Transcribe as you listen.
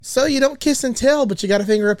So you don't kiss and tell, but you got a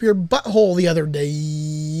finger up your butthole the other day.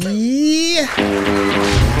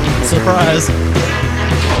 Surprise.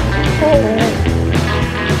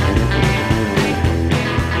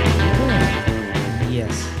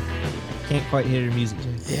 Yes. Can't quite hear your music,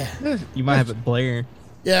 Jay. Yeah. You might have it blaring.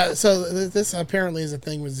 Yeah, so this apparently is a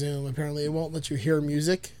thing with Zoom. Apparently it won't let you hear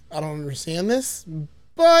music. I don't understand this,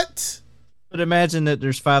 but imagine that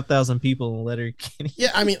there's 5,000 people in the letter.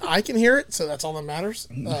 yeah, I mean, I can hear it, so that's all that matters.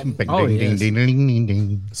 Oh,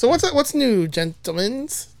 yes. So what's new, gentlemen?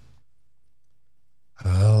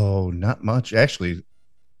 Oh, not much. Actually,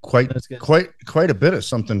 quite a bit of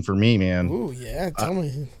something for me, man. Ooh, yeah. Tell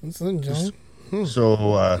me. What's in, John?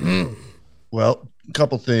 So, well, a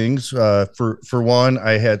couple things. For one,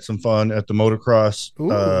 I had some fun at the motocross. Ooh,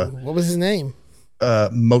 what was his name?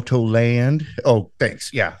 Motoland. Oh,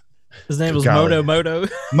 thanks. Yeah. His name was Moto. Moto.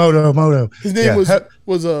 His name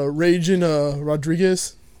was Raging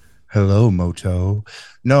Rodriguez. Hello, Moto.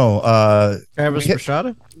 No, Travis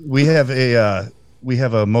Rashada? We have a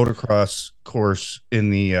motocross course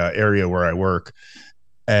in the area where I work,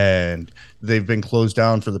 and they've been closed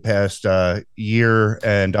down for the past year,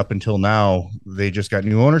 and up until now they just got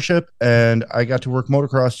new ownership, and I got to work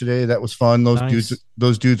motocross today. That was fun.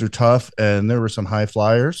 Those dudes are tough, and there were some high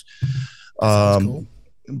flyers. Cool.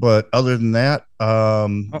 But other than that, I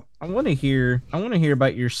want to hear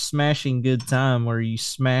about your smashing good time where you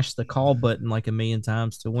smashed the call button like 1,000,000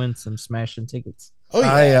 times to win some smashing tickets. Oh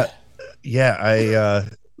yeah. I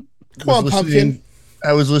come on, pumpkin.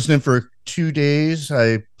 I was listening for 2 days.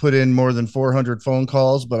 I put in more than 400 phone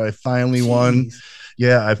calls, but I finally won.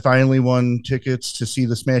 Yeah, I finally won tickets to see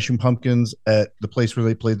the Smashing Pumpkins at the place where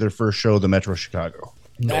they played their first show, the Metro Chicago.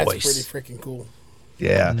 That's pretty freaking cool.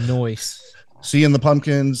 Yeah. Nice. Seeing the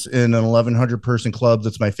Pumpkins in an 1,100 person club,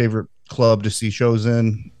 that's my favorite club to see shows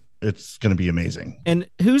in. It's going to be amazing. And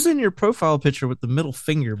who's in your profile picture with the middle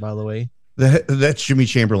finger, by the way? That's Jimmy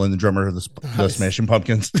Chamberlain, the drummer of the Smashing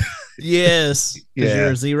Pumpkins. Yes. Yeah.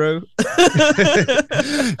 You're a zero.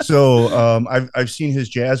 So I've seen his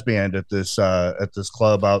jazz band at this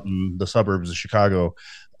club out in the suburbs of Chicago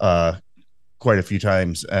quite a few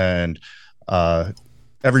times, and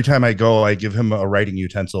every time I go, I give him a writing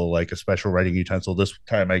utensil, like a special writing utensil. This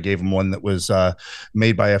time I gave him one that was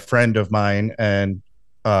made by a friend of mine. And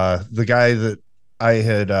the guy that I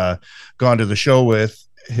had gone to the show with,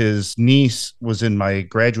 his niece was in my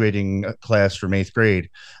graduating class from 8th grade.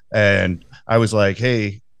 And I was like,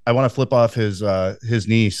 hey, I want to flip off his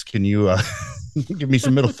niece. Can you give me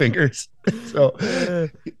some middle fingers? So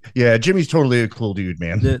yeah, Jimmy's totally a cool dude,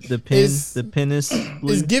 man. The pen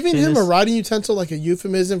is giving him a writing utensil like a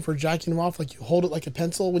euphemism for jacking him off? Like you hold it like a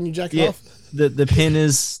pencil when you jack it off? The pen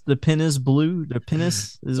is blue. The pen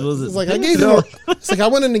is it's like I gave him it's like I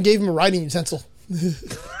went in and gave him a writing utensil.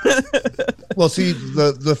 Well, see,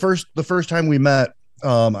 the first time we met,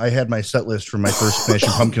 I had my set list for my first Smashing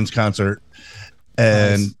Pumpkins concert,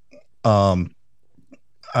 and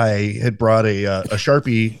I had brought a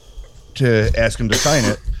Sharpie to ask him to sign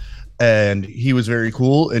it, and he was very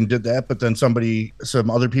cool and did that. But then some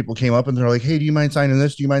other people came up and they're like, hey, do you mind signing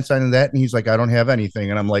this? Do you mind signing that? And he's like, I don't have anything.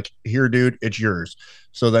 And I'm like, here, dude, it's yours.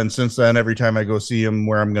 So then since then, every time I go see him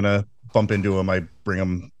where I'm going to bump into him, I bring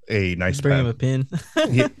him a nice pen. Him a pen.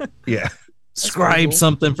 Yeah. Scribe cool.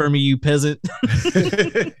 Something for me, you peasant.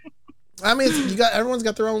 I mean, everyone's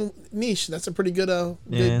got their own niche. That's a pretty good,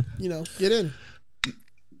 get in.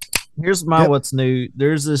 Here's what's new.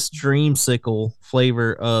 There's this dreamsicle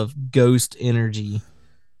flavor of Ghost Energy,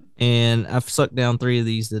 and I've sucked down 3 of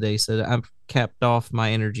these today, so I've capped off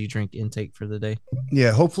my energy drink intake for the day.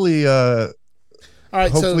 Yeah, hopefully. All right,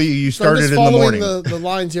 hopefully you started in the morning. The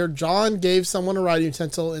lines here. John gave someone a writing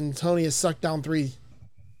utensil, and Tony has sucked down 3.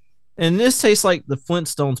 And this tastes like the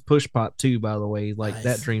Flintstones push pop too, by the way, like nice.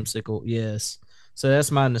 That dreamsicle. Yes. So that's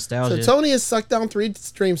my nostalgia. So Tony has sucked down 3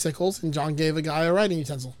 dreamsicles, and John gave a guy a writing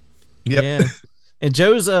utensil. Yep. Yeah. And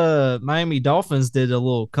Joe's Miami Dolphins did a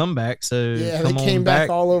little comeback. So yeah, they came back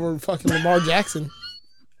all over fucking Lamar Jackson.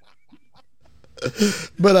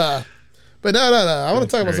 But no. I want to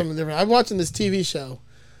talk about something different. I'm watching this TV show.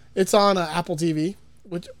 It's on Apple TV,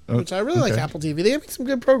 which I really like Apple TV. They have some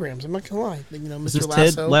good programs. I'm not gonna lie. Mr.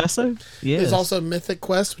 Lasso. Ted Lasso? Yeah. There's also Mythic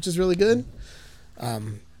Quest, which is really good.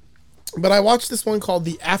 But I watched this one called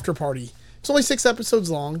The After Party. It's only 6 episodes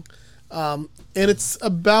long. And it's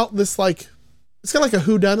about this, like, it's kind of like a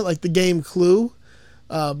whodunit, like the game Clue,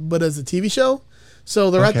 but as a TV show. So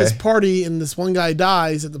they're at this party, and this one guy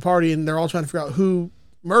dies at the party, and they're all trying to figure out who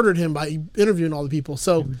murdered him by interviewing all the people.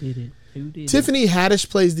 So Who did Tiffany Haddish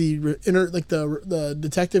plays the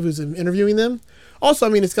detective who's interviewing them. Also, I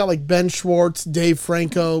mean, it's got like Ben Schwartz, Dave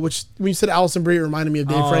Franco, which when you said Allison Brie, it reminded me of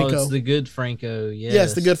Dave Franco. It's the good Franco. Yes.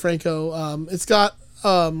 Yes, the good Franco. It's got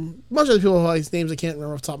a bunch of other people whose names I can't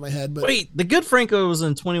remember off the top of my head. But wait, the good Franco was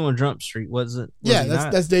in 21 Jump Street, wasn't? Yeah,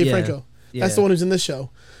 that's Dave Franco. Yeah. That's the one who's in this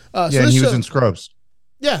show. So and he was in Scrubs.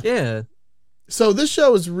 Yeah. Yeah. So this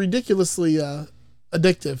show is ridiculously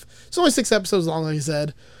addictive. It's only 6 episodes long, like I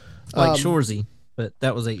said. Like Shoresy, but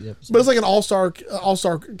that was 8 episodes. But it's like an all-star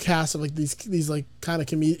cast of like these like kind of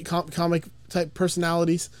comic type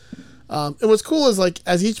personalities. And what's cool is like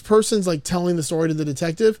as each person's like telling the story to the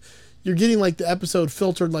detective, you're getting like the episode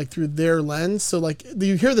filtered like through their lens. So like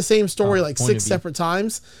you hear the same story like 6 separate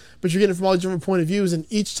times, but you're getting it from all different point of views, and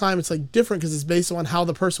each time it's like different because it's based on how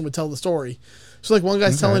the person would tell the story. So like one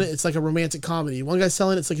guy's telling it, it's like a romantic comedy. One guy's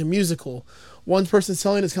telling it, it's like a musical. One person's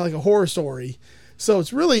telling it, it's kind of like a horror story. So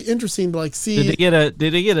it's really interesting to like see. Did they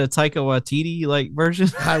get a Taika Waititi like version?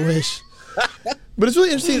 I wish. But it's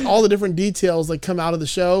really interesting all the different details like come out of the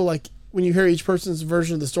show, like when you hear each person's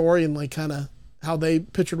version of the story and like kind of how they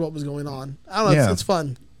pictured what was going on. I don't know. It's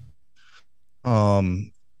fun.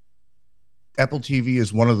 Apple TV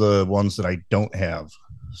is one of the ones that I don't have,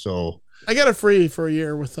 so I got it free for a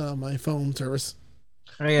year with my phone service.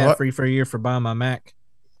 I got it free for a year for buying my Mac.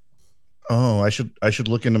 Oh, I should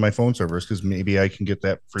look into my phone service because maybe I can get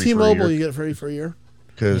that free. T-Mobile, you get it free for a year.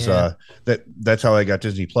 Because that's how I got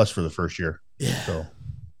Disney Plus for the first year. Yeah. So.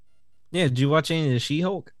 Yeah. Did you watch any of the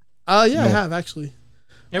She-Hulk? Yeah, no. I have actually.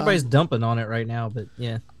 Everybody's dumping on it right now, but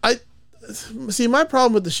yeah. I see. My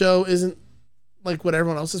problem with the show isn't like what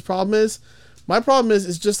everyone else's problem is. My problem is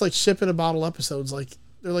it's just like shipping a bottle episodes. Like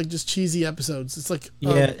they're like just cheesy episodes. It's like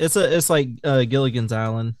it's like Gilligan's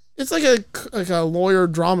Island. It's like a lawyer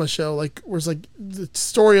drama show, like where it's like the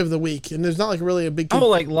story of the week, and there's not like really a big.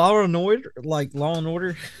 Like Law and Order,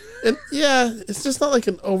 And yeah, it's just not like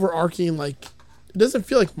an overarching like. It doesn't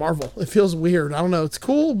feel like Marvel. It feels weird. I don't know. It's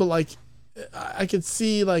cool, but like, I could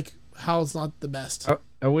see like how it's not the best.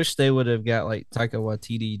 I wish they would have got like Taika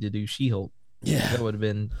Waititi to do She-Hulk. Yeah, that would have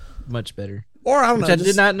been much better. Or I don't know. I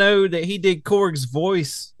did not know that he did Korg's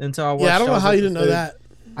voice until I watched. Yeah, I don't know how you didn't know that.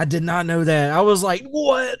 I did not know that. I was like,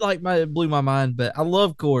 what? Like, it blew my mind, but I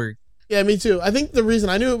love Korg. Yeah, me too. I think the reason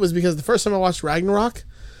I knew it was because the first time I watched Ragnarok,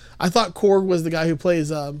 I thought Korg was the guy who plays,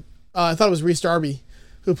 I thought it was Rhys Darby,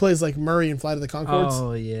 who plays like Murray in Flight of the Conchords.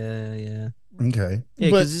 Oh, yeah. Okay. Yeah,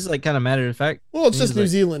 because he's like kind of matter of fact. Well, it's just New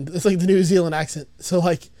Zealand. It's like the New Zealand accent. So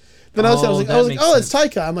like, then I was like, oh, it's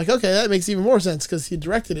Taika. I'm like, okay, that makes even more sense because he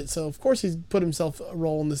directed it. So of course he put himself a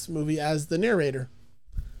role in this movie as the narrator.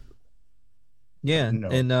 Yeah, no.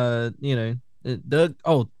 And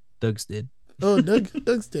Doug's dead. Oh,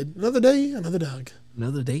 Doug's dead. Another day, another Doug.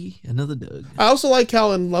 Another day, another Doug. I also like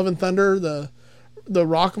how in Love and Thunder the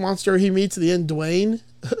rock monster he meets at the end, Dwayne,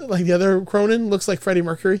 like the other Cronin, looks like Freddie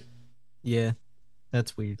Mercury. Yeah,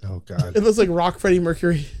 that's weird. Oh God, it looks like rock Freddie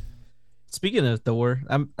Mercury. Speaking of Thor,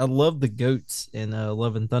 I love the goats in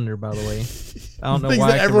Love and Thunder. By the way, I don't know Things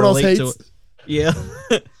why that everyone else hates. To it. Yeah,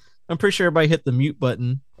 I'm pretty sure everybody hit the mute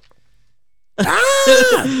button.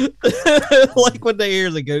 Like when they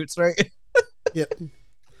hear the goats, right? Yep.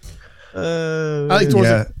 I like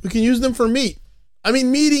Thor's we can use them for meat. I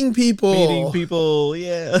mean, meeting people.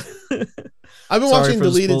 Yeah. I've been watching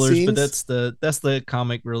deleted spoilers, scenes, but that's the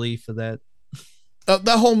comic relief of that.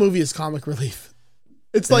 That whole movie is comic relief.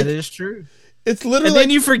 It's that like is true. It's literally, and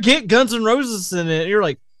then you forget Guns N' Roses in it. You're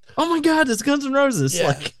like, oh my God, it's Guns N' Roses.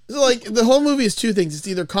 Yeah. Like the whole movie is two things. It's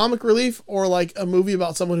either comic relief or like a movie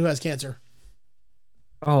about someone who has cancer.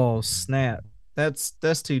 Oh snap!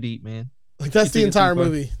 That's too deep, man. Like that's the entire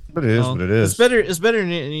movie. But it is what it is. It's better than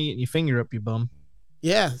getting your finger up your bum.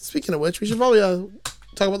 Yeah. Speaking of which, we should probably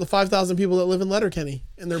talk about the 5,000 people that live in Letterkenny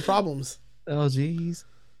and their problems. Oh jeez,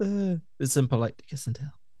 it's impolite to kiss and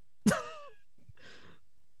tell.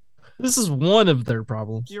 This is one of their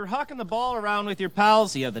problems. You were hucking the ball around with your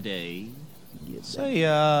pals the other day. Say,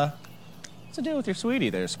 what's the deal with your sweetie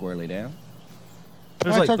there, Squirrely Dan?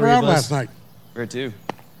 There's I took her out last night. Where to?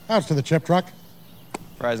 Out to the chip truck.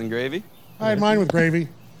 Fries and gravy? I had mine with gravy.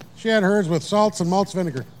 She had hers with salts and malts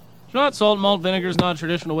vinegar. It's not salt and malt vinegar is not a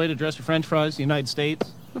traditional way to dress your French fries in the United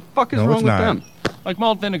States. The fuck is wrong with them? Like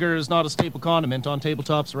malt vinegar is not a staple condiment on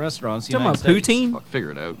tabletops or restaurants in the United United States. Poutine? Fuck,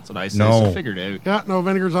 figure it out. That's what I say. No. So figure it out. Yeah, no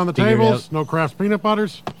vinegars on the tables, no Kraft peanut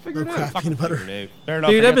butters, Figure it out. Kraft peanut butter. Figure it out.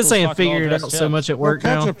 Dude, I've been saying figure it out so much at no work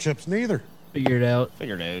now. ketchup chips neither. Figure it out.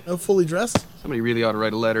 Figure it out. No fully dressed. Somebody really ought to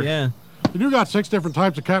write a letter. Yeah. You do got 6 different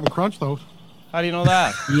types of Captain Crunch, though. How do you know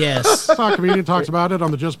that? Yes. Our comedian talks about it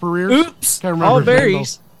on the Just for Rears. Oops. Can't remember All his name,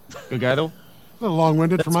 berries. Good guy, though? A little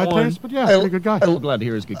long-winded for my one. taste, but yeah, pretty good guy. I'm glad to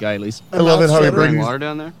hear he's a good guy, at least. I love it how he Bring brings. water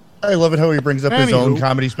down there? I love it how he brings up his own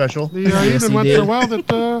comedy special. The evening went so well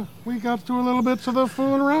that we got to a little bit of the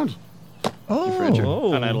fooling around.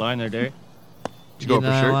 Oh. Not out of line there, Derry. Did you go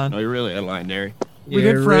for sure? No, you're really out of line, Derry. We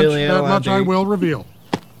did French. That much I will reveal.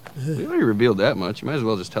 We already revealed that much. You might as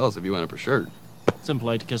well just tell us if you went up for shirt. It's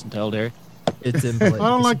impolite to kiss and tell, Derry. It's impolite. I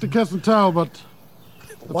don't like to kiss and tell, but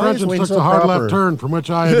the Why is Frenchman Wayne took so a hard proper? left turn from which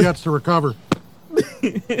I have yet to recover.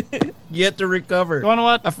 Yet to recover. You know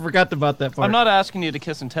what? I forgot about that part. I'm not asking you to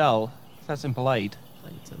kiss and tell. That's impolite.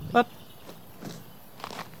 But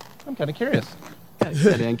I'm kind of curious.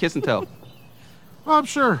 Yeah, Dan, kiss and tell. Well, I'm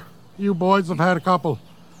sure you boys have had a couple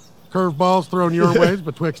curveballs thrown your ways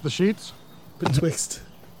betwixt the sheets. Betwixt.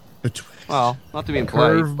 Well, not to be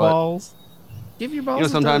impolite, but Curveballs. Give your balls. you know,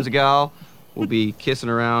 sometimes a gal will be kissing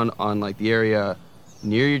around on like the area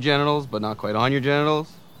near your genitals, but not quite on your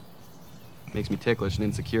genitals. Makes me ticklish and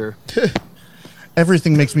insecure.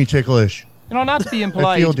 Everything makes me ticklish. You know, not to be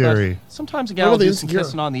impolite, feel but dairy. sometimes a What gal are will they do some insecure?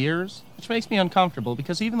 kissing on the ears, which makes me uncomfortable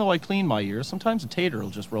because even though I clean my ears, sometimes a tater will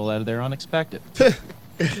just roll out of there unexpected.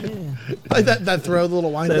 Like that throw, the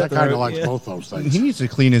little wind That back. kind of likes both those things. He needs to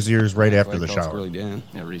clean his ears right after the Like, call shower. Squirrely Dan.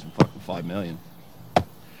 Yeah, reason fucking $5 million. So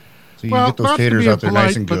you Well, get those not to taters be out there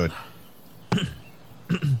nice impolite, and but-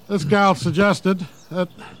 good. This gal suggested that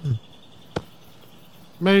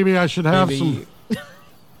maybe I should have Maybe-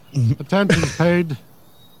 some attention paid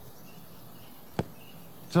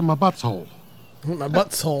to my butthole. My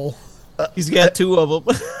butt's hole. He's got two of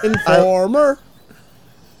them. Informer.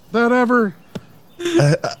 That ever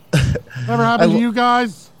happened to you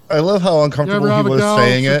guys? I love how You uncomfortable ever he have a was gal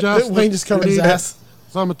saying it, suggest that Wayne just covered his you need ass.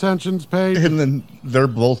 some attention's paid and then they're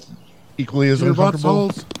both equally as to your uncomfortable.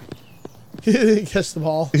 buttholes? Catch the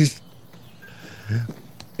ball. He's-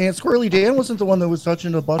 And Squirrely Dan wasn't the one that was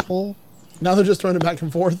touching the butthole. Now they're just throwing it back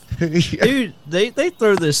and forth. Yeah. Dude, they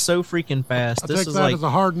throw this so freaking fast. I This take is that like as a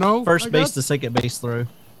hard no. I first base guess. to second base throw.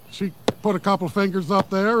 She put a couple fingers up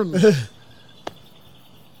there, and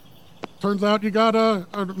turns out you got an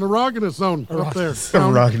erogenous zone up there.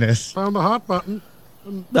 Found, Erogenous. found the hot button,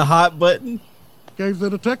 The hot button. gave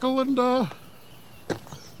it a tickle, and yeah,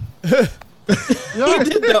 He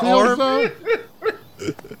did the arm.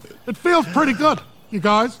 It feels pretty good, you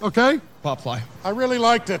guys. Okay, Pop fly. I really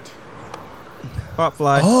liked it. Pop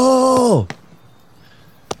fly. Oh!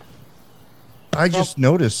 I just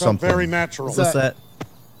noticed Felt something. very natural. What's that?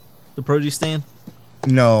 The produce stand?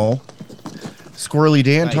 No. Squirrely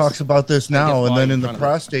Dan Nice. talks about this now, get and then body in the in front of it.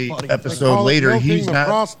 prostate Body. They episode call it later, milking he's the not.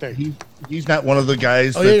 prostate. He's not one of the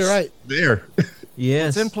guys. Oh, that's yeah, you're right. There.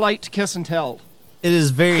 Yes. It's impolite to kiss and tell. It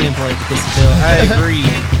is very impolite to kiss and tell. I agree.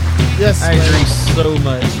 Yes. I Wayne. agree so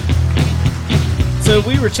much. So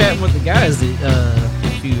we were chatting with the guys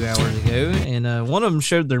a few hours ago, and one of them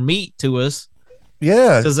showed their meat to us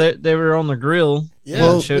Yeah, because they were on the grill. Yeah, and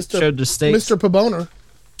well, showed the steak. Mr. Paboner.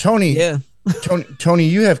 Tony. Yeah. Tony,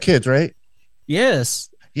 you have kids, right? Yes.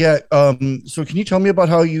 Yeah. So can you tell me about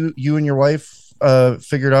how you and your wife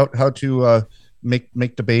figured out how to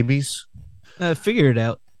make the babies? Figure it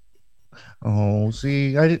out. Oh,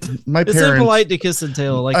 see, I didn't. My It's parents. impolite to kiss and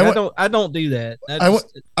tell. Like I I don't do that. I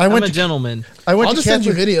I'm went a to gentleman. I went I'll to just send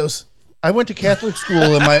you Catholic. videos. I went to Catholic school,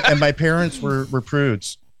 and my parents were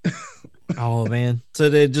prudes. Oh man. So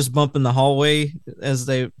they just bump in the hallway as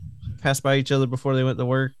they pass by each other before they went to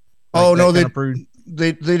work. Oh, no, that they- kinda prude.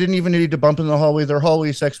 They didn't even need to bump in the hallway. Their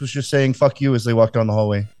hallway sex was just saying "fuck you" as they walked down the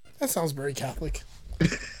hallway. That sounds very Catholic.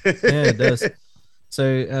 Yeah, it does.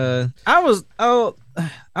 So I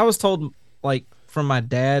was told like from my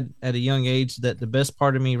dad at a young age that the best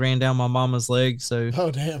part of me ran down my mama's leg. So Oh,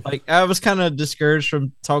 damn. like I was kind of discouraged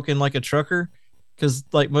from talking like a trucker because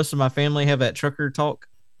like most of my family have that trucker talk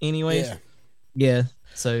anyways. Yeah. Yeah.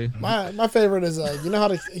 So My favorite is how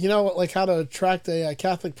to attract a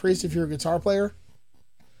Catholic priest if you're a guitar player.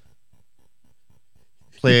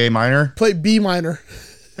 Play A minor. Play B minor.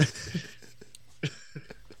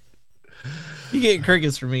 you get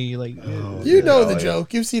crickets from me, like You know the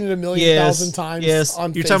joke. You've seen it a million thousand times. Yes,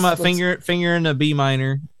 On you're talking about Facebook. finger in a B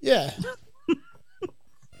minor. Yeah.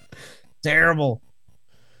 Terrible.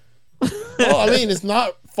 Well, I mean, it's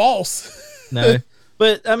not false. No.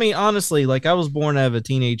 But I mean, honestly, like I was born out of a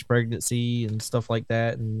teenage pregnancy and stuff like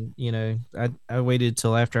that, and you know, I waited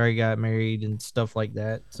till after I got married and stuff like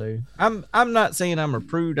that. So I'm not saying I'm a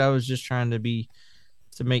prude. I was just trying to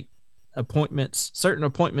make certain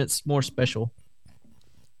appointments more special.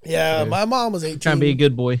 Yeah, my mom was 18. Trying to be a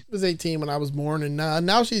good boy. Was 18 when I was born, and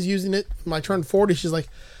now she's using it. When I turned 40, she's like,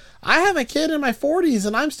 I have a kid in my 40s,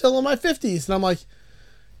 and I'm still in my 50s. And I'm like,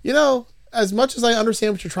 you know, as much as I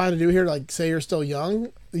understand what you're trying to do here, like say you're still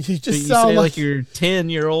young, You So just you sound say like like you're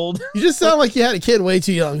 10-year-old. you just sound like you had a kid way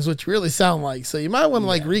too young. Is what you really sound like. So you might want to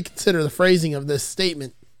like reconsider the phrasing of this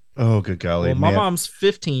statement. Oh, good golly, Well, my man. mom's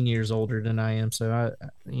 15 years older than I am, so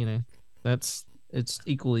it's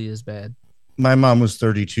equally as bad. My mom was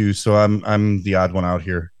 32, so I'm the odd one out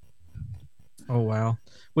here. Oh wow,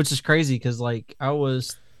 which is crazy because like I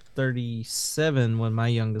was 37 when my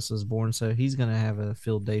youngest was born, so he's gonna have a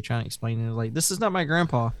field day trying to explain it. Like, this is not my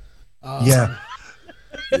grandpa. Yeah.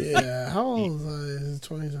 Yeah. How old is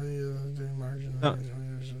 20 years? Margin.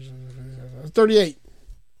 38.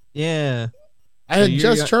 Yeah, I had you're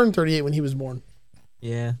just young- turned 38 when he was born.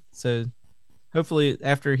 yeah. So hopefully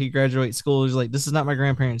after he graduates school, he's like, "This is not my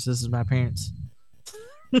grandparents. This is my parents."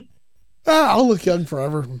 I'll look young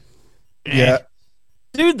forever. Yeah.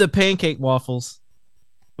 Dude, the pancake waffles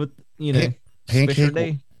with special Pancake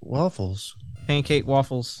day waffles. pancake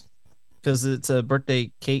waffles because it's a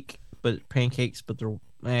birthday cake, but pancakes, but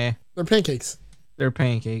They're pancakes. they're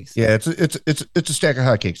pancakes. Yeah, it's a stack of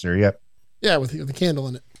hotcakes there. Yep. Yeah, with the candle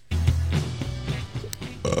in it.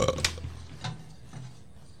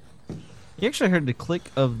 You actually heard the click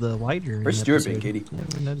of the lighter. in Where's the Stuart been, episode. Katie?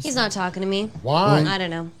 Never noticed He's that. not talking to me. Why? I don't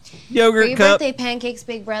know. For Yogurt your cup. birthday pancakes,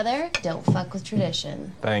 big brother, don't fuck with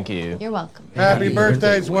tradition. Thank you. You're welcome. Happy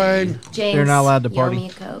birthdays, Wayne. James, They're not allowed to you party. owe me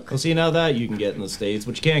a Coke. Well, see, now that you can get in the States,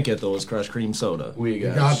 what you can't get, though, is crushed cream soda. We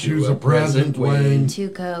Got you a present, Wayne. 2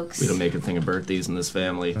 Cokes. We don't make a thing of birthdays in this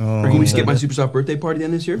family. Oh, Can we skip my super soft birthday party then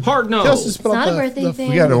this year? Hard no. He also just It's put not up a birthday the thing.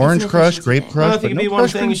 We got it's orange an crush, efficiency grape thing. crush, Well, I but think it'd no be one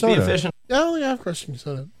crushed thing. cream You should be soda. efficient. Yeah, I don't think I have crushing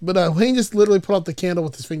soda. But Wayne just literally put up the candle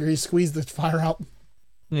with his finger. He squeezed the fire out.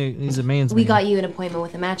 Yeah, he's a man's We man. got you an appointment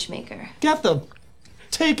with a matchmaker. Get the.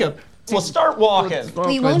 Take a. Well, start walking.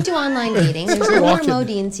 We won't do online dating. There's no more Walking.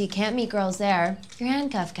 Modine, so you can't meet girls there. You're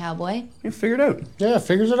handcuffed, cowboy. You figured out. Yeah,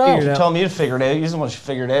 figures it out. You're telling me to figure it out. You just want to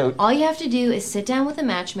figure it out. All you have to do is sit down with a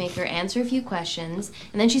matchmaker, answer a few questions,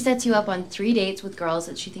 and then she sets you up on 3 dates with girls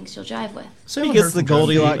that she thinks you'll jive with. So He gets the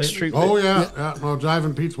Goldilocks treatment. Oh, yeah. No,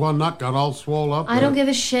 Jiving Pete's one nut got all swole up. I don't give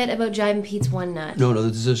a shit about jiving Pete's one nut. No,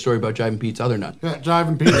 this is a story about Jiving Pete's other nut. Yeah,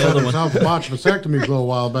 Jiving Pete had himself a botched vasectomy a little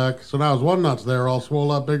while back, so now his one nut's there all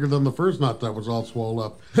swole up bigger than the first nut that was all swole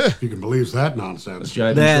up. If you can believe that nonsense.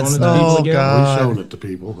 Jiving That's- showing it to people Oh, again. God. We've shown it to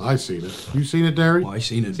people. I seen it. You seen it, Derry? Oh, I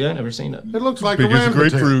seen it. Yeah, I never seen it. It looks like Big a as a rambutan,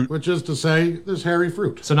 grapefruit. which is to say, there's hairy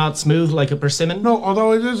fruit. So not smooth like a persimmon? No,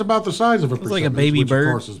 although it is about the size of a like a persimmon, baby which bird.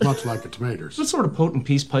 of course is much like a tomatoes. What sort of potent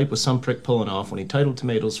peace pipe was some prick pulling off when he titled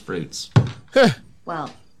tomatoes fruits?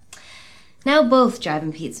 Well, now both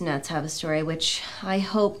Jiving Pete's nuts have a story, which I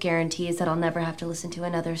hope guarantees that I'll never have to listen to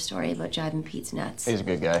another story about Jiving Pete's nuts. He's a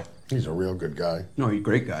good guy. He's a real good guy. No, he's a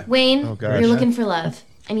great guy. Wayne, gosh. you're looking for love.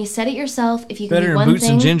 And you said it yourself, if you can Better do than one boots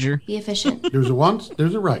thing, and ginger. be efficient. There's a wants,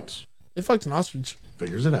 there's a rights. They fucked an ostrich.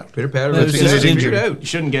 Figures it out. Pitter patter. It was just figured ginger. it out. You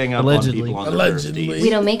shouldn't gang up Allegedly. on people on their Allegedly. birthdays. We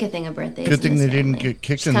don't make a thing of birthdays. Good thing in they this didn't family. get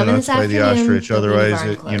kicked Just in the come in nuts this by the afternoon, ostrich. they'll be in the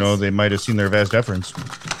Otherwise, barn close. they might have seen their vast deference.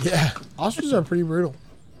 Yeah, ostriches are pretty brutal.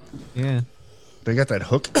 Yeah. They got that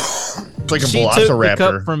hook. It's like a She took the cup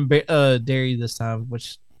velociraptor. from Dairy this time,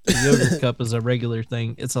 which the yogurt cup is a regular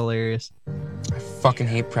thing. It's hilarious. I fucking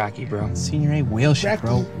hate pracky, bro. Senior A whale shit,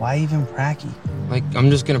 bro. Why even pracky? Like, I'm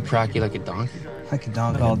just gonna pracky like a donkey. Like a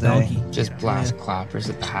donkey Like all a day. donkey. Just blast clappers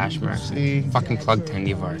at the hash marks. See? Fucking plug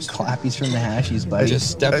tendy of ours. Clappies from the hashies, buddy.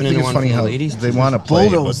 Just I stepping think into it's one funny from the how ladies. they want to play,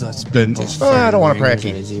 Bulldoze but us. then Just I don't want to firing ringers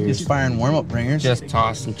in pracky. his ears. Just firing warm-up bringers. Just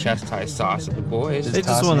tossing chest high sauce at the boys. They just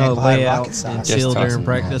tossing want to apple pie lay rocket out and sauce. chill during tossing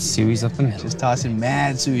practice. Suey's up the middle. Just tossing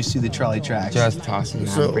mad sueys through the trolley tracks. Just tossing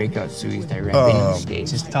So, that breakout Suey's directly in the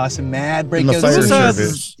skates. Just tossing mad In the breakouts. fire Besides,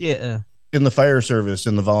 service. Yeah. In the fire service,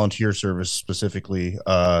 in the volunteer service specifically,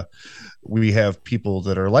 we have people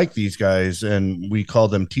that are like these guys, and we call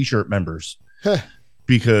them T-shirt members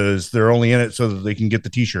because they're only in it so that they can get the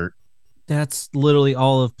T-shirt. That's literally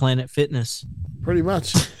all of Planet Fitness. Pretty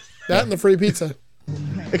much. That and the free pizza.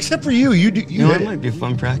 Except for you, you You know, hit it it. might be a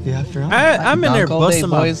fun pracky after all. I'm in there Dunk all day, busting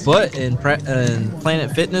my boys. butt in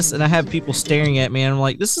Planet Fitness, and I have people staring at me, and I'm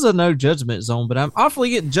like, this is a no judgment zone, but I'm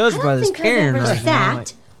awfully getting judged by this Karen right now. I'm like,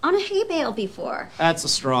 on a hay bale before. That's a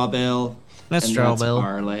straw bale. That's and straw that's bale.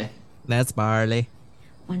 barley. That's barley.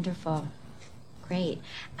 Wonderful. Great.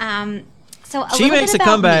 So She makes a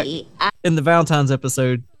comeback in the Valentine's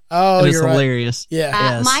episode. Oh, and it's you're right. hilarious. Yeah.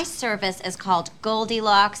 Yes. My service is called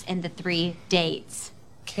Goldilocks and the 3 Dates.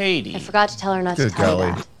 Katie. I forgot to tell her not to Good tell you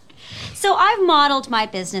golly. that. So I've modeled my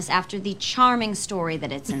business after the charming story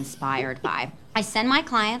that it's inspired by. I send my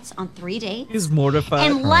clients on 3 dates. He's mortified.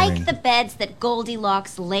 And like the beds that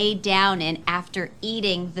Goldilocks laid down in after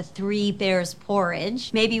eating the 3 bears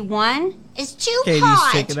porridge, maybe one is too Katie's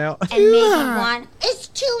hot, shaking out. and maybe one is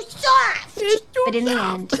too soft. But in the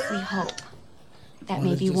end, we hope that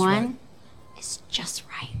maybe one is just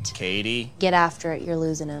right. Katie. Get after it. You're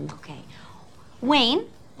losing him. Okay. Wayne,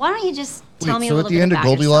 why don't you just tell me a so little at the bit end of about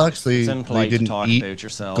Goldilocks, It's they impolite to didn't talk eat about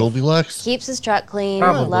yourself. Goldilocks. Keeps his truck clean.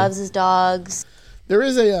 Probably. Loves his dogs. There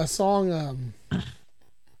is a song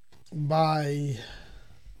by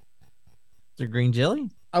The green jelly?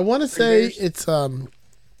 I want to say it's MC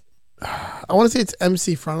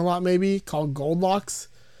Frontalot maybe called Goldilocks,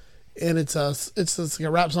 and it's like a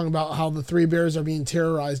rap song about how the 3 bears are being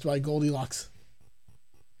terrorized by Goldilocks.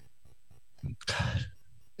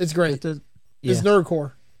 It's great. Yeah. It's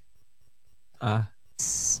nerdcore.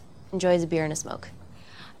 Enjoys a beer and a smoke.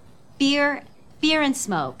 beer and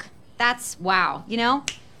smoke. That's wow. You know,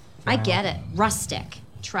 I get it. Rustic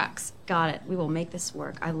trucks. Got it. We will make this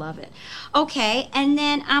work. I love it. Okay, and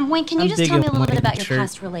then Wayne, can you I'm just tell me a digging little bit Wayne's about your shirt.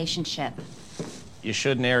 past relationship? You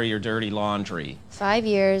shouldn't air your dirty laundry. 5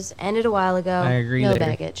 years. Ended a while ago. I agree No there.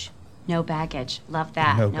 baggage. No baggage. Love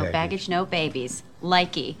that. No No, baggage. baggage, no babies.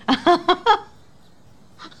 Likey.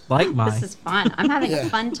 Like mine. This is fun. I'm having a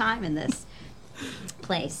fun time in this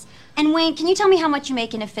place. And Wayne, can you tell me how much you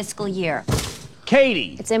make in a fiscal year?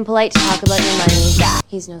 Katie! It's impolite to talk about your money.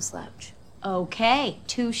 He's no slouch. Okay,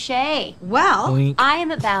 touche. Well, Wink. I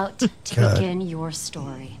am about to God. begin your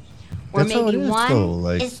story. Or That's how maybe it is, one though,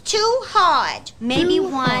 like- is too hard. Maybe Too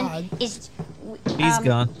one hard. is. He's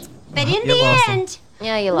gone. But in You the lost him. end,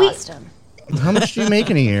 Yeah, you We- lost him. How much do you make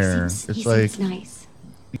in a year? he It's like, seems nice.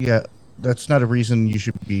 yeah, that's not a reason you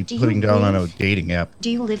should be Do you putting down on a live- dating app. Do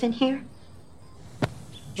you live in here?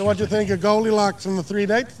 So what'd you think of Goldilocks and the 3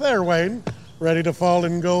 dates there, Wayne? Ready to fall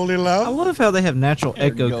in Goldie I love? love how they have natural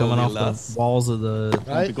echo coming off Goldilocks. the walls of the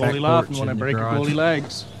Right? back Goldie laugh porch when I in the break your garage. Goldie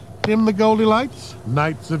legs. In the Goldie lights?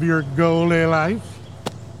 Nights of your Goldie life?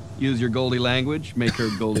 Use your Goldie language. Make her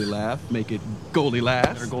Goldie laugh. Make it Goldie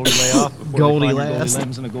last. Better Goldie lay off before Goldie they find your last. Goldie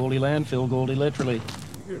limbs in a Goldie landfill. Goldie literally.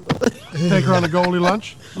 Take her on a Goldie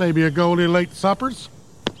lunch? Maybe a Goldie late suppers?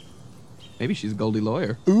 Maybe she's a Goldie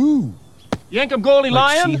lawyer. Ooh. Yank 'em Goldie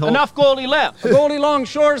Like lion, She-Hulk. enough Goldie left. A Goldie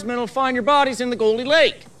longshoresman will find your bodies in the Goldie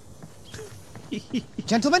lake.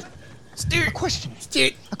 Gentlemen, a question,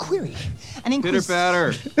 a query, an Pitter inquisition.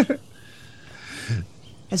 patter.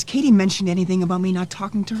 Has Katie mentioned anything about me not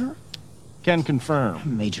talking to her? Can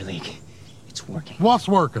confirm. Major League. It's working. What's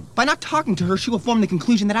working? By not talking to her, she will form the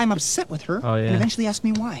conclusion that I'm upset with her Oh, yeah. and eventually ask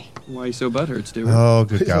me why. Why are you so butthurt, Stuart? Oh,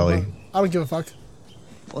 good golly. I don't give a fuck.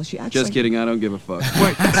 Well, she acts Just like... kidding. I don't give a fuck.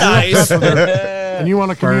 Nice. And you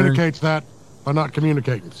want to Burn. communicate that by not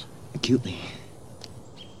communicating. Acutely.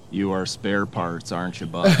 You are spare parts, aren't you,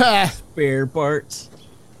 bud? Spare parts.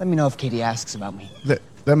 Let me know if Katie asks about me.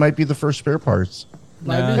 That might be the first spare parts.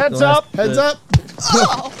 Nah, Heads the last- up! Heads the- up.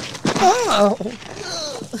 Oh.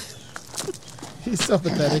 He's so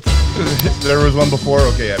pathetic. There was one before.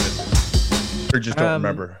 Okay, I missed it. Or just don't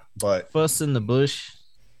remember. But Fuss in the bush.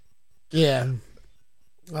 Yeah.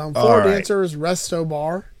 4 right. dancers, resto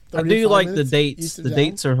bar. I do 35 like the minutes, dates. east of The town.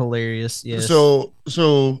 dates are hilarious. Yes. so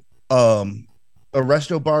a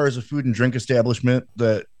resto bar is a food and drink establishment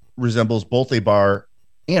that resembles both a bar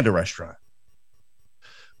and a restaurant,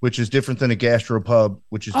 which is different than a gastropub,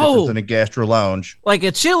 which is different Oh. than a gastro lounge. like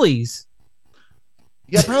a Chili's.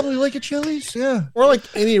 Yeah, probably like a Chili's. Yeah, Or like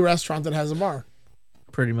any restaurant that has a bar.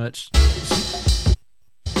 Pretty much. I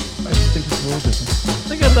just think it's a little different.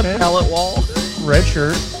 They got the pallet wall. Red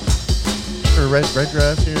shirt or red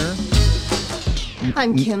dress here.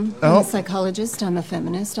 I'm Kim. Oh. I'm a psychologist. I'm a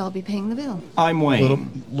feminist. I'll be paying the bill. I'm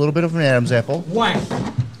Wayne. Little bit of an Adam's apple. Wayne.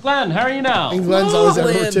 Glenn, how are you now? And Glenn's always at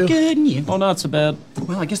work too. Good, and you? Oh, not so bad.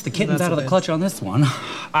 Well, I guess the kitten's out of the clutch on this one.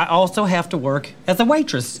 I also have to work as a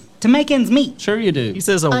waitress to make ends meet. Sure you do. He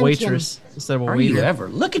says a I'm waitress instead of a Are you waiter. ever?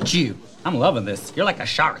 Look at you. I'm loving this. You're like a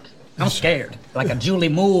shark. I'm scared. Like a Julie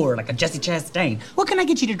Moore, like a Jesse Chastain. What can I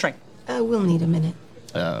get you to drink? We'll need a minute.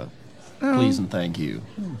 Please and thank you.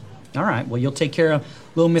 All right. Well, you'll take care of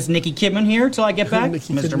little Miss Nikki Kidman here till I get back,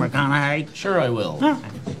 Nikki Mr. Kidman. McConaughey. Sure I will. All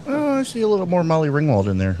right. Oh, I see a little more Molly Ringwald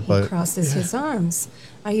in there, but Crosses his arms.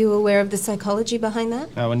 Are you aware of the psychology behind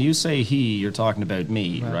that? Now, when you say he, you're talking about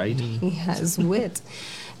me, right? He has wit.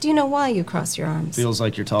 Do you know why you cross your arms? Feels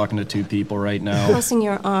like you're talking to two people right now. Crossing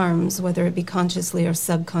your arms, whether it be consciously or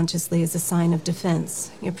subconsciously, is a sign of defense.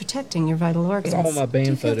 You're protecting your vital organs. all my band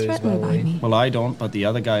Do you feel photos, by threatened the by way. me? Well, I don't, but the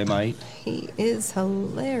other guy might. He is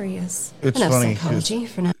hilarious. It's Enough funny, psychology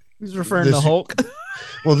for now. He's referring This- to Hulk.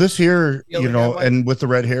 Well, this here, Yeah, you we know, got, like- and with the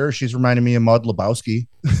red hair, she's reminding me of Maud Lebowski.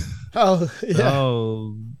 Oh, yeah.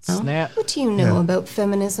 Oh, snap. What do you know about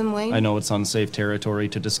feminism, Wayne? I know it's unsafe territory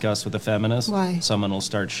to discuss with a feminist. Why? Someone will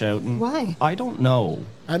start shouting. Why? I don't know.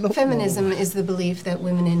 Feminism is the belief that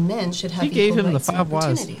women and men should have She gave equal him the rights and 5 whys.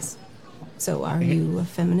 opportunities. So are you a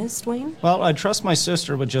feminist, Wayne? Well, I trust my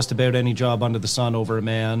sister with just about any job under the sun over a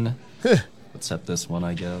man. Except this one,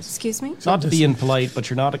 I guess. Excuse me? Not to be impolite, but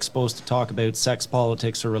you're not exposed to talk about sex,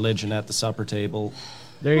 politics, or religion at the supper table.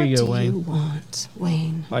 There you go, What do Wayne. you want,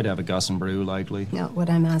 Wayne? I'd have a Gus and Brew, likely. No, what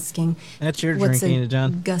I'm asking. That's your what's drink, ain't a it,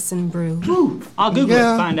 John? Gus and brew. I'll Google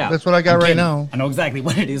Yeah, it, find out. that's what I got I'm right kidding. now. I know exactly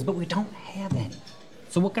what it is, but we don't have any.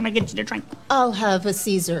 So what can I get you to drink? I'll have a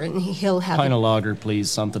Caesar, and he'll have. Pint of lager,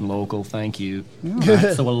 please. Something local, thank you. All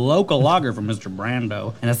right, so a local lager from Mr.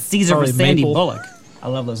 Brando and a Caesar Probably for Sandy maple. Bullock. I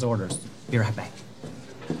love those orders. Be right back.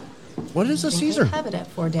 What is a They Caesar? have it at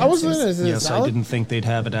Four I was Dancers. wondering, is it Yes, I salad? didn't think they'd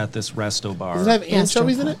have it at this resto bar. Does it have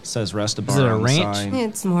anchovies in it? Says resto Is bar it a on the ranch? sign.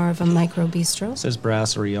 It's more of a micro bistro. Says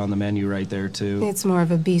brasserie on the menu right there too. It's more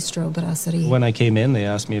of a bistro brasserie. When I came in, they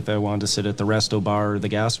asked me if I wanted to sit at the resto bar or the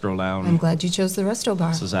gastro lounge. I'm glad you chose the resto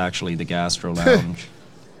bar. This is actually the gastro lounge.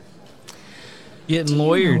 Getting You know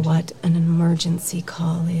lawyered. what an emergency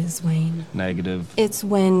call is, Wayne? Negative. It's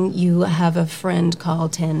when you have a friend call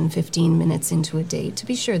 10, 15 minutes into a date to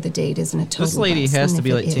be sure the date isn't a total This lady bust, has and to if be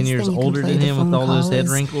it like 10 is, years then you can older play than the him with phone all those call head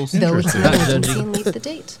as wrinkles. Though it's an Not emergency judging. and leave the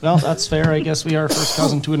date. Well, that's fair. I guess we are first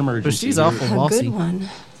cousin to an emergency. But she's here. awful A bossy. good one,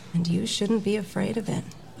 and you shouldn't be afraid of it.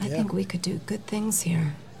 I think we could do good things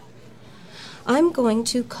here. I'm going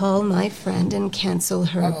to call my friend and cancel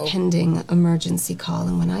her pending emergency call,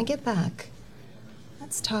 and when I get back,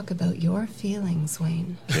 let's talk about your feelings,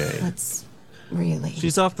 Wayne. Okay. Let's really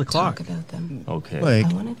She's off the talk clock. about them. Okay. Like,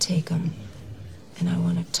 I want to take them, and I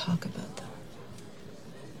want to talk about them.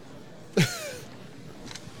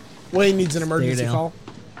 Wayne needs an emergency down. call.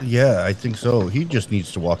 yeah, I think so. He just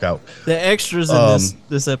needs to walk out. The extras in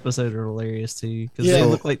this episode are hilarious too, because Yeah. they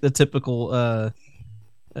look like the typical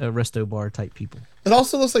resto bar type people. It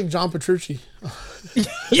also looks like John Petrucci.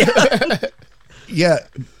 Yeah,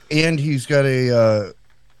 and he's got a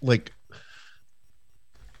like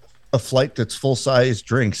a flight that's full size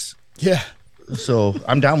drinks. Yeah. So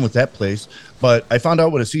I'm down with that place. But I found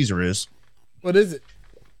out what a Caesar is. What is it?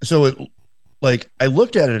 So it like I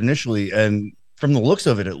looked at it initially, and from the looks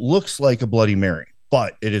of it, it looks like a Bloody Mary,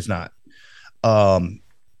 but it is not.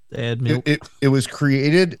 Add milk. It was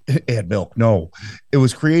created. Add milk. No, it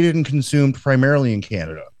was created and consumed primarily in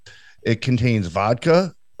Canada. It contains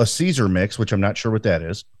vodka, a Caesar mix, which I'm not sure what that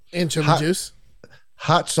is, Anchovy juice.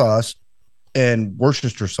 hot sauce, and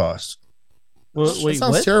Worcestershire sauce. Well, That wait,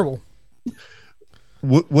 sounds what? terrible.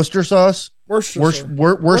 Worcester sauce, Worcestershire.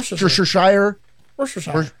 Worcestershire,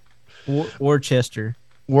 Worcestershire. Worcester.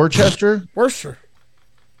 Worcester. Worcester.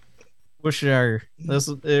 Worcestershire. That's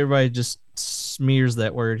everybody just smears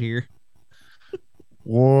that word here.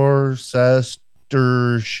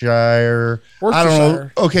 Worcestershire. I don't know.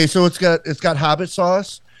 Okay, so it's got Hobbit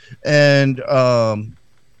sauce, and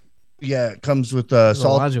yeah, it comes with salt.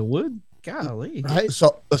 Elijah Wood. Golly. Right?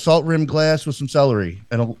 A salt rimmed glass with some celery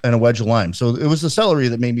and a wedge of lime. So it was the celery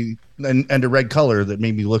that made me and a red color that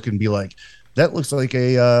made me look and be like, that looks like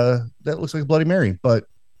a Bloody Mary. But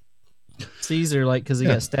Caesar, like, because he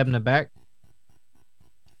Yeah. got stabbed in the back.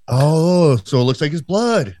 oh, so it looks like his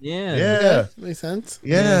blood. Yeah. Yeah. Makes sense.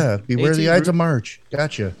 Yeah. Beware the 18 Ides of March.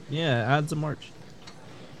 Gotcha. Yeah, Ides of March.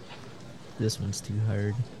 This one's too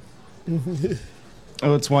hard.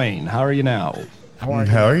 Oh, it's Wayne. How are you now? How are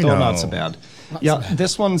you? How are you Oh, now? not so bad.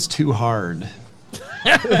 This one's too hard.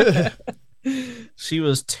 She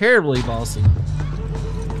was terribly bossy.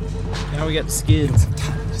 Now we got the skids.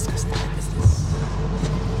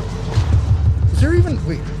 Is there even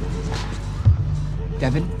wait?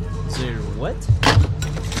 Devin? Is there what?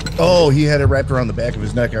 Oh, he had it wrapped around the back of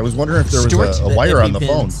his neck. I was wondering if there was a The wire on the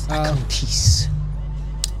phone. EpiPens. Peace.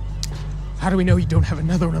 How do we know you don't have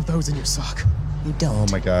another one of those in your sock? You don't.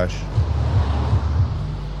 Oh my gosh.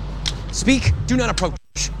 Speak. Do not approach.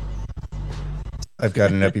 I've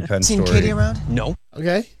got an EpiPen Seen story. Katie around? No.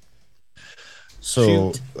 Okay.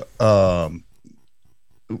 So,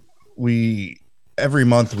 we every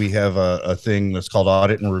month we have a thing that's called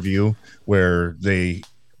audit and review, where they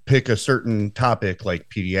pick a certain topic like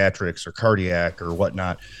pediatrics or cardiac or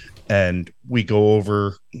whatnot, and we go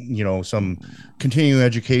over, some continuing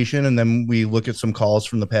education, and then we look at some calls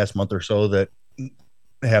from the past month or so that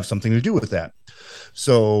have something to do with that.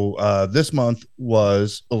 So this month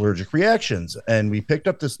was allergic reactions, and we picked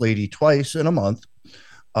up this lady twice in a month.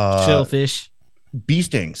 Shellfish. Bee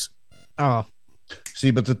stings. Oh.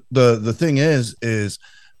 See, but the thing is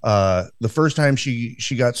the first time she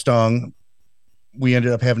got stung, we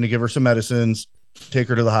ended up having to give her some medicines, take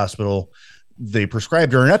her to the hospital. They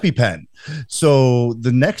prescribed her an EpiPen. So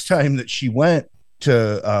the next time that she went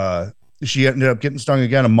to, she ended up getting stung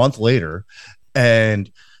again a month later,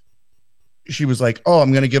 and she was like, "Oh,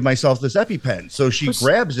 I'm going to give myself this EpiPen." So she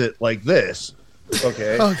grabs it like this.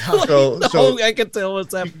 Okay. Oh, God. So I can tell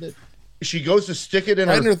what's happening. She goes to stick it in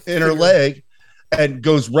Right her leg, and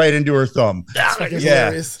goes right into her thumb. Yeah.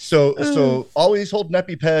 Hilarious. So always hold an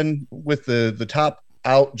EpiPen with the top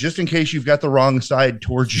out, just in case you've got the wrong side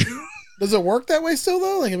towards you. Does it work that way still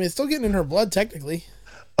though? Like, I mean, it's still getting in her blood technically.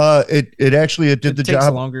 It actually did the takes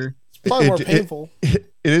job longer. It's probably more painful. It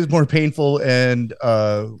is more painful, and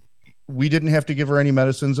we didn't have to give her any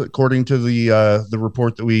medicines according to the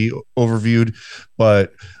report that we overviewed.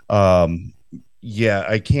 But yeah,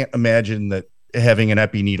 I can't imagine that having an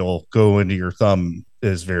epi needle go into your thumb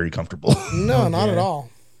is very comfortable. No, not at all.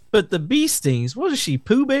 But the bee stings. What is she,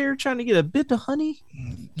 Pooh Bear, trying to get a bit of honey?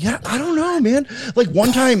 Yeah, I don't know, man. Like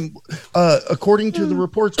one time, according to the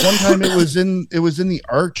reports, one time it was in the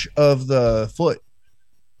arch of the foot.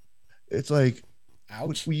 It's like,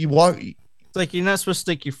 ouch. You walk. It's like you're not supposed to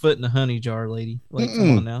stick your foot in a honey jar, lady. Like,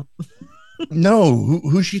 come on now. No,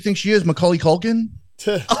 who she thinks she is? Macaulay Culkin?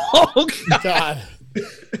 Oh God.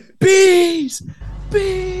 Bees.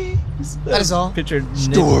 That is all. Picture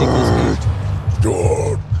Stuart.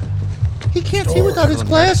 He can't see without his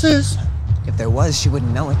glasses. If there was, she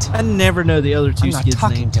wouldn't know it. I never know the other two I'm not kids'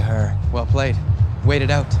 talking names. to her. Well played. Wait it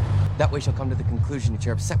out. That way she'll come to the conclusion that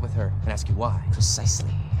you're upset with her and ask you why. Precisely.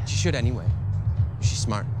 She should anyway. She's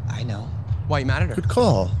smart. I know. Why you mad at her? Good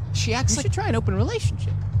call. She acts You like should try an open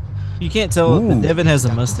relationship. You can't tell, but Devin has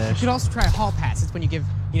a mustache. You should also try a hall pass. It's when you give,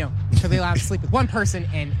 so they allow to sleep with one person,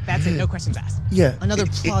 and that's it, no questions asked. Yeah. another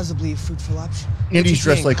plausibly fruitful option. Andy's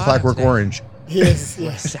dressed like Clockwork today? Orange. Yes.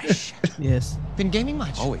 Yes. Been gaming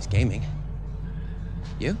much? Always gaming.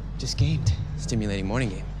 You? Just gamed. Stimulating morning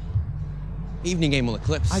game. Evening game will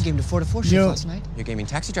eclipse. I gamed a 4 to 4 shift last night. You're gaming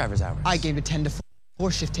taxi driver's hours. I gamed a 10 to 4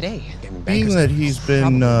 shift today. Gaming Being bankers. that he's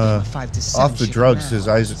been Probably 5 to 7 off the shift drugs, now. his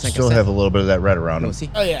eyes Sink or still sip? have a little bit of that red around Go him. see.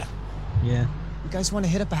 Oh yeah. Yeah. You guys want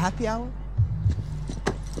to hit up a happy hour?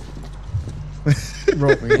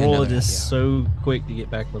 Roll it is so quick to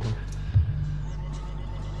get back with him.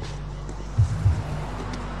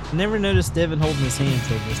 Never noticed Devin holding his hand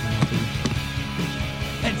till just now, too.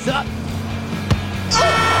 Heads up!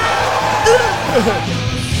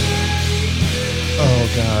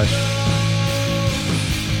 Oh God.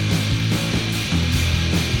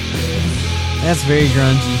 That's very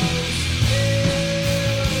grungy.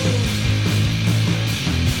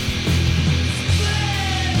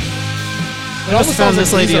 It also sounds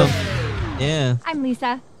this like lady Lisa. on. Yeah. I'm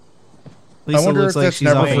Lisa. Lisa I wonder looks if like that's she's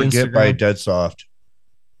Never on Forget Instagram. by Dead Soft,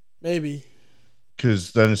 Maybe.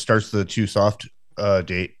 because then it starts the Too Soft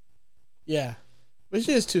date. Yeah. But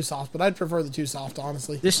she is too soft, but I'd prefer the too soft,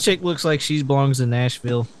 honestly. This chick looks like she belongs in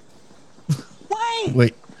Nashville.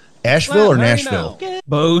 Wait, Asheville or Nashville?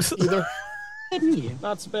 Both. Either.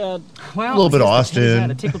 Not so bad. A Well, little bit of I had a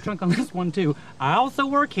Austin. tickle trunk on this one too. I also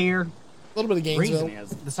work here. A little bit of Reason Gainesville. is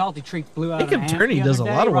the salty treats blew out. Jacob an amp Turney the does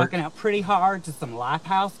other a lot day, of work. Rocking out pretty hard to some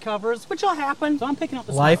Lifehouse covers, which will happen. So I'm picking up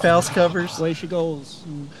the Lifehouse covers. way she goes.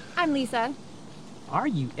 I'm Lisa. Are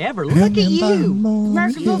you ever? Look at you,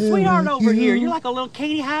 America's little sweetheart over here. You're like a little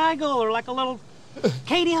Katie Heigl or like a little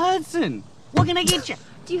Katie Hudson. What can I get you?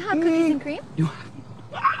 Do you have cookies and cream?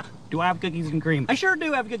 Do I have cookies and cream? I sure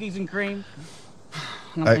do have cookies and cream.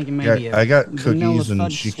 I'm I thinking maybe I got vanilla cookies and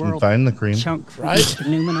fudge she can swirl find the cream. chunk from Right? Mr.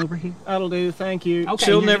 Newman over here. That'll do, thank you. Okay,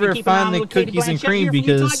 She'll you're gonna never keep an eye find on the little Katie cookies and Blanchett cream here for me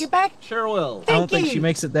till I because get back? Sure will. I don't think she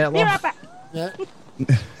makes it that Be long. right back. Yeah.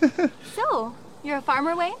 So, you're a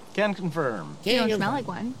farmer, Wayne? Can confirm. You don't smell like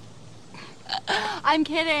one. I'm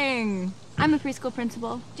kidding. I'm a preschool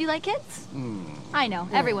principal. Do you like kids? I know,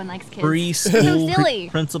 everyone likes kids. Preschool They're so silly.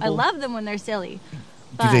 principal? I love them when they're silly.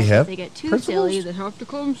 Do But they have if they get too principals? silly, they have to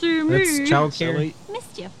come see me. That's childcare.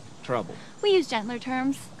 Mischief. Trouble. We use gentler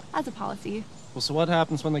terms as a policy. Well, so what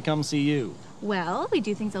happens when they come see you? Well, we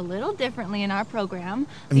do things a little differently in our program.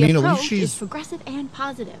 I The mean, at least approach she's- is progressive and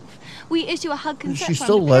positive. We issue a hug consent She's form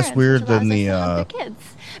still to less parents, weird which allows than us the, to hug their kids.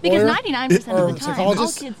 Because lawyer? 99% Or of the time, all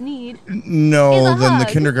psychologist? kids need No, Is a than the hug.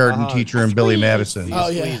 kindergarten teacher and Billy Madison. Oh,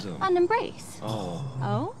 yeah. an embrace. Oh.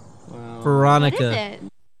 Oh? What Veronica. is it?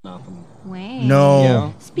 Nothing. Wayne.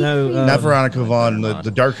 No, Speak No, freely. not Veronica Vaughn,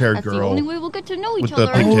 the dark-haired That's the girl. only way we'll get to know each with the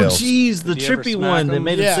other. pigtails. Oh, jeez, the Do you ever trippy smack one that him?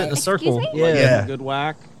 made him Yeah. sit in a Excuse circle. me? Yeah. Yeah. A good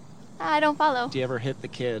whack? I don't follow. Do you ever hit the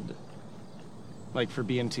kid? Like for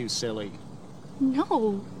being too silly?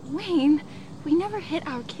 No, Wayne. We never hit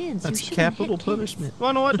our kids. That's you shouldn't capital hit kids. punishment.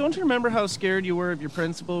 Well, you know what? Don't you remember how scared you were of your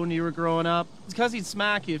principal when you were growing up? It's because he'd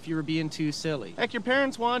smack you if you were being too silly. Heck, your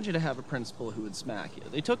parents wanted you to have a principal who would smack you.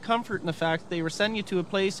 They took comfort in the fact that they were sending you to a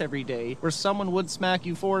place every day where someone would smack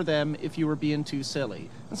you for them if you were being too silly.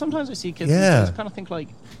 And sometimes I see kids these days kind of think like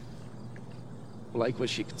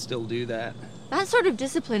wish you could still do that. That sort of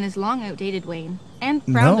discipline is long outdated, Wayne, and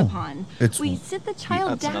frowned No, upon. it's- We sit the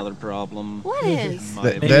child That's down. another problem. What is?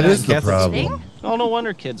 That is the problem. Oh, no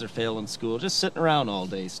wonder kids are failing school. Just sitting around all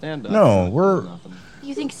day. Stand up. No, we're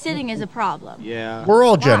You think sitting is a problem? Yeah. we're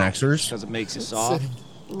all Gen Why? Xers. Because it makes you soft.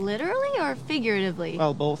 Literally or figuratively?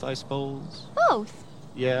 Well, both, I suppose. Both.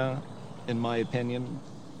 Yeah, in my opinion.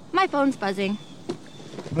 My phone's buzzing.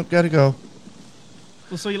 I've got to go.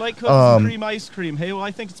 Well, so you like cookies and cream ice cream? Hey, well,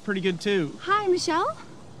 I think it's pretty good too. Hi, Michelle?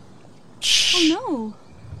 Oh,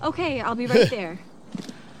 no. Okay, I'll be right there.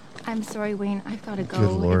 I'm sorry, Wayne. I've got to go.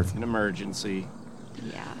 Good Lord. An emergency.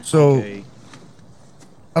 Yeah. So, Okay.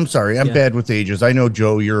 I'm sorry. I'm Yeah. bad with ages. I know,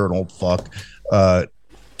 Joe, you're an old fuck.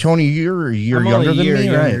 Tony, you're a year I'm younger only a year than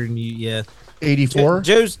me, younger right? than you, yeah. 84?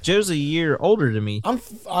 Joe's a year older than me.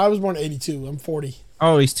 I was born in 82. I'm 40.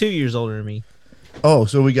 Oh, he's 2 years older than me. Oh,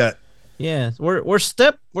 so we got Yeah, we're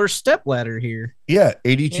step ladder here.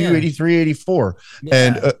 82, Yeah. 83, 84. Yeah.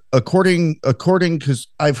 And according because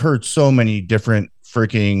I've heard so many different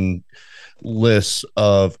freaking lists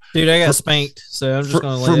of Dude, I got spanked, so I'm just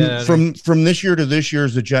gonna lay that out here. from this year to this year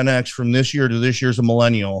is a Gen X, from this year to this year is a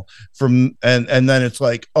millennial, and then it's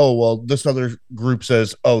like, oh well, this other group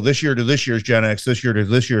says, oh, this year to this year is Gen X, this year to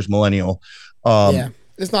this year is millennial. Yeah,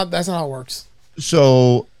 that's not how it works.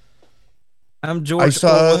 So I'm George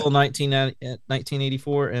Orwell,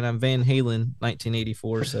 1984, and I'm Van Halen,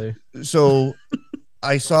 1984. So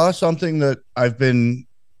I saw something that I've been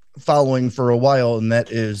following for a while, and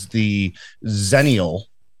that is the Zennial.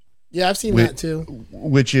 Yeah, I've seen that too.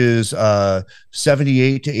 Which is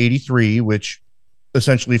 78 to 83, which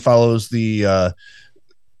essentially follows the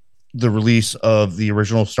release of the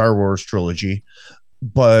original Star Wars trilogy.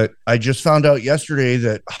 But I just found out yesterday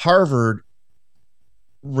that Harvard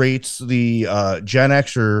rates the Gen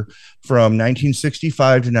Xer from 1965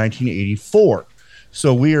 to 1984.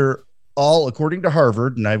 So we are all, according to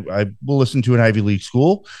Harvard, and I will listen to an Ivy League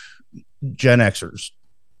school, Gen Xers.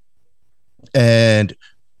 And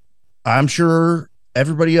I'm sure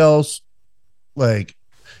everybody else, like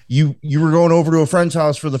you were going over to a friend's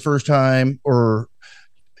house for the first time, or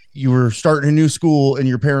you were starting a new school and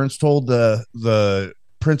your parents told the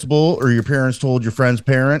principal, or your parents told your friend's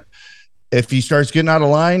parent, if he starts getting out of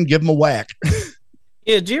line, give him a whack.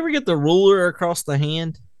 Yeah, did you ever get the ruler across the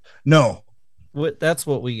hand? No. That's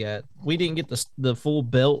what we got. We didn't get the full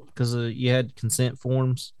belt because you had consent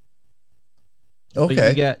forms.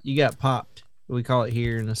 Okay. But you got popped. We call it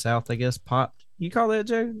here in the South, I guess. Popped. You call that,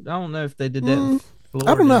 Joe? I don't know if they did that in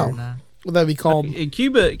Florida. I don't know. Or not. What that be called? In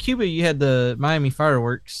Cuba, you had the Miami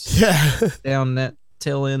fireworks. Yeah. Down that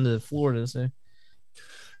tail end of Florida. So.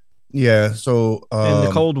 Yeah. So in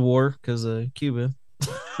the Cold War, because of Cuba.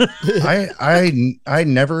 I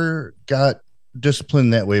never got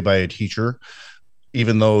disciplined that way by a teacher,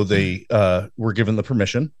 even though they were given the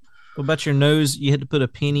permission. What about your nose? You had to put a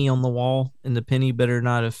penny on the wall, and the penny better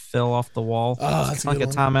not have fell off the wall. Oh, that's it's like a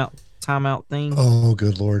timeout thing. Oh,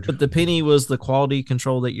 good Lord. But the penny was the quality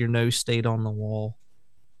control that your nose stayed on the wall.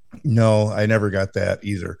 No, I never got that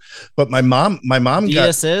either. But my mom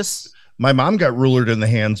DSS? My mom got rulered in the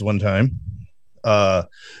hands one time,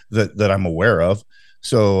 that I'm aware of.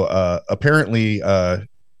 So apparently,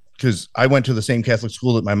 because I went to the same Catholic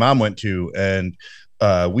school that my mom went to, and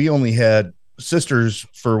we only had sisters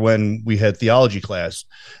for when we had theology class.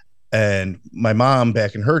 And my mom,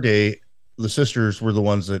 back in her day, the sisters were the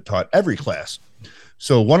ones that taught every class.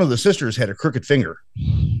 So one of the sisters had a crooked finger.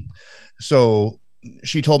 So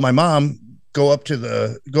she told my mom, go up to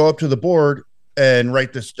the board and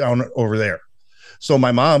write this down over there. So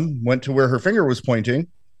my mom went to where her finger was pointing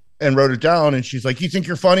and wrote it down. And she's like, you think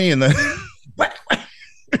you're funny? And then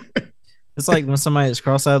it's like when somebody that's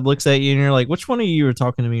cross-eyed looks at you and you're like, which one of you are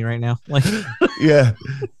talking to me right now? Like, yeah,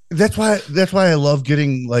 that's why I love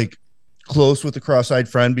getting like close with a cross-eyed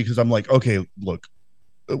friend, because I'm like, okay, look,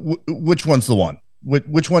 which one's the one?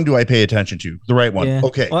 Which one do I pay attention to? The right one. yeah.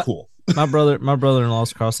 Okay, well, cool. my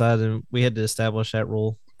brother-in-law's cross-eyed, and we had to establish that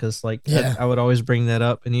rule. Because I would always bring that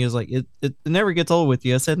up, and he was like, "It never gets old with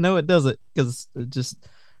you." I said, "No, it doesn't," because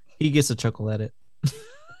he gets a chuckle at it.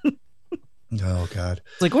 Oh God!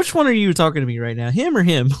 It's like, which one are you talking to me right now, him or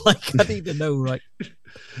him? Like, I need to know. Like,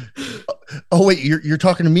 oh wait, you're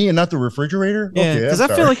talking to me and not the refrigerator? Yeah, okay, because I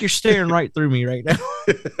feel like you're staring right through me right now.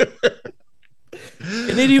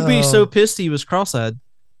 And then he'd be so pissed he was cross-eyed.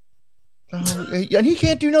 And he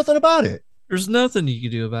can't do nothing about it. There's nothing you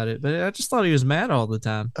could do about it, but I just thought he was mad all the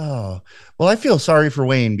time. Oh, well, I feel sorry for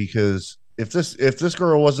Wayne because if this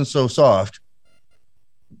girl wasn't so soft.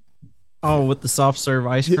 Oh, with the soft serve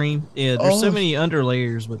ice cream? Yeah, there's so many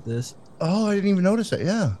underlayers with this. Oh, I didn't even notice it.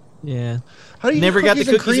 Yeah. Yeah. How do you never got the and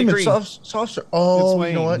cookies cream and and cream? soft serve? Oh,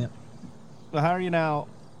 you know what? Yeah. Well, how are you now?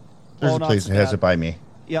 There's Oh, a not place so that has bad. it by me.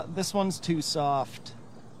 Yeah, this one's too soft.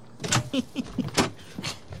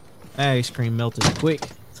 Ice cream melted quick.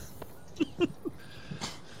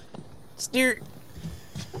 Stuart's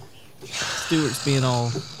being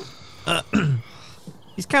all...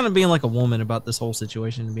 he's kind of being like a woman about this whole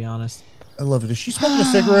situation, to be honest. I love it. Is she smoking a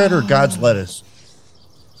cigarette or God's lettuce?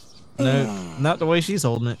 No, not the way she's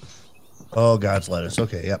holding it. Oh, God's lettuce.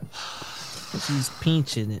 Okay, yep. She's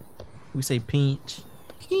pinching it. We say pinch.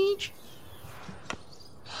 Pinch.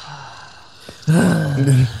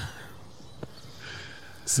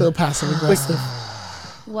 So passive aggressive.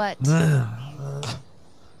 What? Not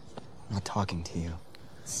talking to you.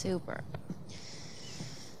 Super.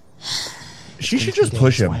 She should just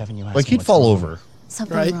push him. Like he'd fall over.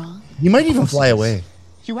 Something wrong? He might even fly away.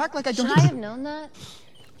 You act like I don't. Should I have known that?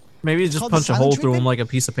 Maybe just Called punch the a hole silent through him treatment? like a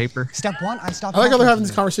piece of paper. Step 1, I stopped. I like how they're talking having to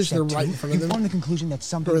this you. conversation. Step They're right 2, in front of you them. form the conclusion that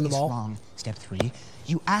something During the is ball. wrong. Step 3,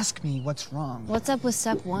 you ask me what's wrong. What's up with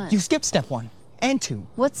step 1? You skip step 1 and 2.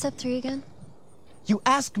 What's step 3 again? You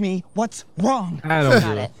ask me what's wrong. I don't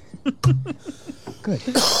Got it. Good.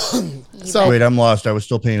 So Wait, I'm lost. I was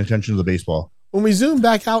still paying attention to the baseball. when we zoom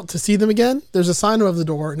back out to see them again, there's a sign above the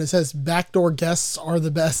door and it says "Backdoor guests are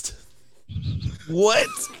the best." What?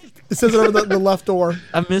 It says it over the left door.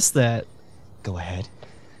 I missed that. Go ahead.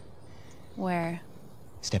 Where?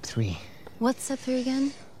 Step 3. What's step 3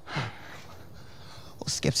 again? We'll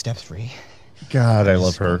skip step 3. God, I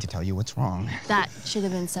love her. To tell you what's wrong. That should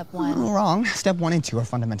have been step 1. Wrong. Step 1 and 2 are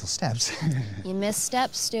fundamental steps. You missed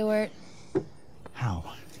steps, Stuart. How?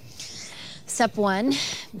 Step 1,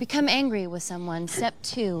 become angry with someone. Step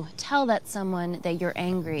 2, tell that someone that you're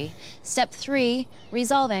angry. Step 3,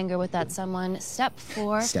 resolve anger with that someone. Step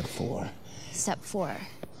 4. Step 4. Step 4,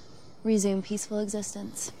 resume peaceful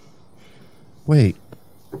existence. Wait,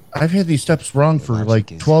 I've had these steps wrong for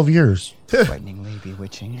like 12 years. Frighteningly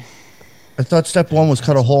bewitching. I thought step 1 was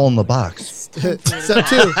cut a hole in the box. Step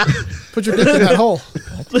 2, put your dick in that hole.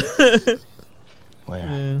 Where?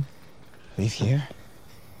 Yeah. Leave here?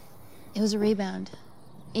 It was a rebound,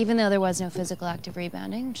 even though there was no physical act of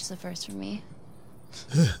rebounding, which is the first for me.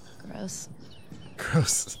 Gross.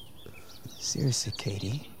 Gross. Seriously,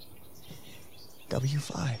 Katie.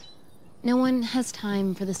 W5. No one has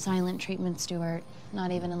time for the silent treatment, Stuart.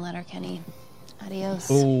 Not even in Letterkenny. Adios.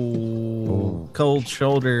 Oh, cold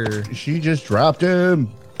shoulder. She just dropped him.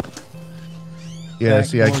 Yeah,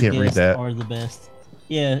 see, I Backdoor can't read guests that. Are the best.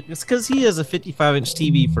 Yeah, it's because he has a 55-inch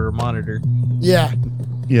TV for a monitor. Yeah.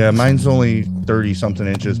 Yeah, mine's only 30-something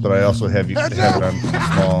inches, but I also have it on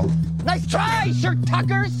small. Nice try, shirt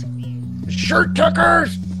tuckers! Shirt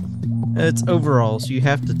tuckers! It's overalls. You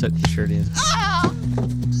have to tuck the shirt in.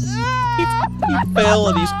 He fell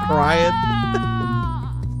and he's crying.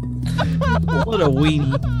 What a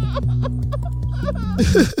weenie.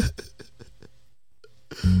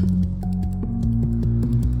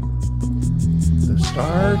 The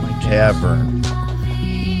Star Tavern.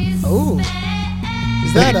 Oh.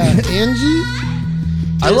 Is that Angie?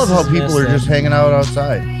 I love how people messed are up. just hanging out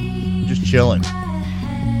outside, just chilling.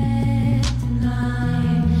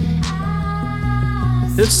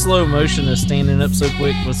 His slow motion of standing up so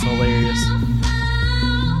quick was hilarious.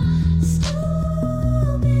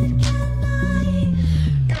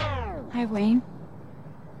 Hi, Wayne.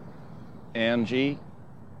 Angie.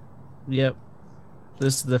 Yep.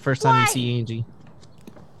 This is the first time you see Angie.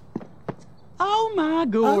 Oh my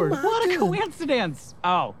god, what a coincidence.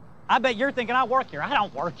 Oh, I bet you're thinking I work here. I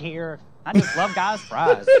don't work here. I just love guys'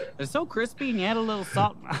 fries. They're so crispy and you add a little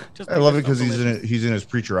salt. Just I love it because he's in his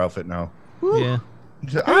preacher outfit now. Yeah.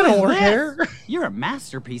 I don't work here. You're a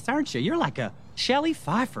masterpiece, aren't you? You're like a Shelley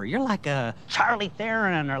Pfeiffer. You're like a Charlie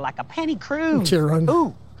Theron or like a Penny Cruz. Theron.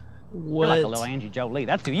 Ooh, What? you're like a little Angie Jolie.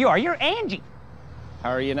 That's who you are. You're Angie. How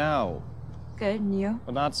are you now? Good, and you?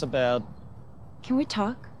 Well, not so bad. Can we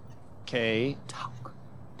talk? Okay. Talk.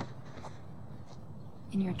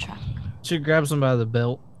 In your truck. She grabs him by the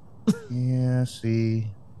belt. Yeah, see.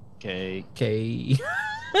 Okay. Okay.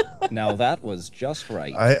 Now that was just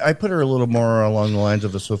right. I put her a little more along the lines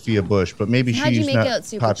of a Sophia Bush, but maybe How'd you she's make not out,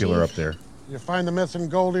 Super popular Chief? up there. You find the missing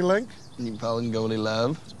Goldie link? You calling Goldie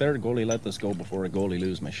love? It's better to Goldie let this go before a Goldie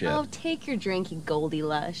lose my shit. Oh, take your drink, you Goldie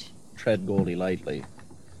Lush. Tread Goldie lightly.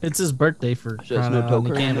 It's his birthday for Just crying no out loud.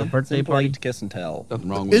 He toker, can't have a man. birthday Simple party. to kiss and tell. Nothing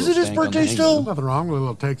wrong with Is it little his stank on birthday the still? Nothing wrong with a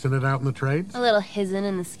little taking it out in the trades. A little hizzin'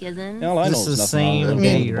 and the skizzin'. All I know This is is nothing wrong with same it.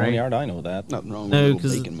 day, Being right? boneyard, I know that. Nothing wrong with No, little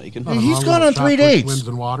 'cause- bacon making. Nothing He's wrong gone with on 3 chocolate, dates. Winds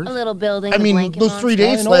and waters. A little building. I the mean, blanket those monster. 3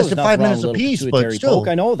 dates I know lasted there's 5 nothing wrong minutes with a little apiece, but pituitary still. poke,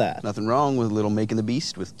 I know that. Nothing wrong with little making the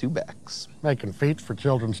beast with 2 backs. Making feet for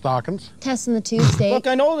children's stockings. Testing the tube steak. Look,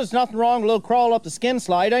 I know there's nothing wrong with a little crawl up the skin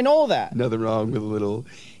slide. I know that. Nothing wrong with a little.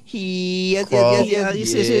 Yes, Crawl.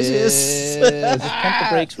 Just pump the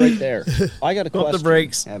brakes right there. I got a Pump question. the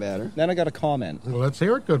brakes. Have at her. Then I got a comment. Well, let's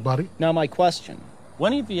hear it, good buddy. Now, my question.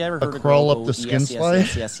 When have you ever heard a crawl girl up go, the skin yes, slide?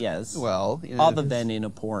 Yes, yes, yes, yes. Well, you know, Other than in a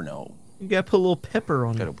porno. You gotta put a little pepper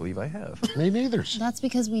on I it. don't believe I have. Me neither. That's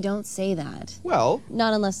because we don't say that. Well,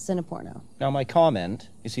 Not unless it's in a porno. Now, my comment.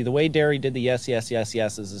 You see, the way Derry did the yes, yes, yes,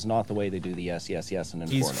 yeses is not the way they do the yes, yes, yes in a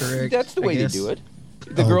He's porno. correct. that's the I way they guess. do it.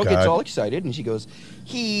 The Oh, girl gets God. all excited and she goes,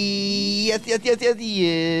 yes, yes, yes, yes,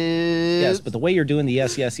 yes. Yes, but the way you're doing the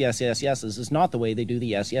yes, yes, yes, yes, yeses is not the way they do the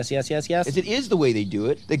yes, yes, yes, yes, yes. Yes, it is the way they do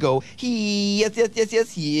it. They go, yes, yes, yes,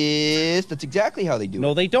 yes, yes. That's exactly how they do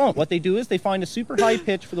No, it. they don't. What they do is they find a super high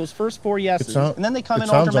pitch for those first 4 yeses, sound- and then they come it in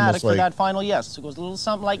all sounds dramatic almost for like- that final yes. So it goes a little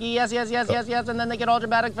something like yes, yes, yes, yes, yes, and then they get all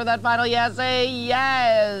dramatic for that final yes, say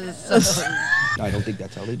yes. I don't think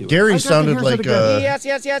that's how they do it. Gary guess sounded here's it like again. yes,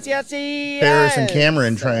 yes, yes, yes, yes. Paris and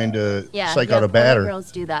Cameron trying to Yeah, psych yeah, out a porno batter.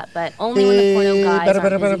 girls do that, but only when the porno guys better, aren't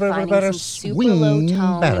better, busy better, finding better, some super low swing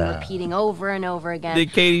tone better. and repeating over and over again.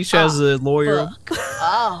 Did Katie Shaw's a lawyer? Fuck.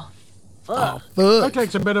 Oh, fuck. I Fuck.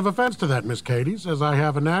 takes a bit of offense to that, Miss Katie, says I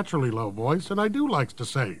have a naturally low voice, and I do likes to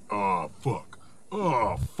say, oh, fuck.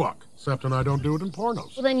 Oh, fuck. Except when I don't do it in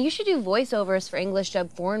pornos. Well, then you should do voiceovers for English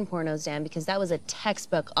dub foreign pornos, Dan, because that was a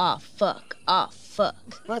textbook. Oh, fuck. Oh, fuck.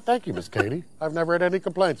 Why, thank you, Miss Katie. I've never had any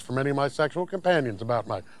complaints from any of my sexual companions about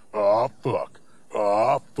my, oh, fuck.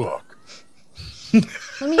 Oh, fuck.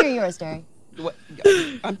 Let me hear yours, Derry. What,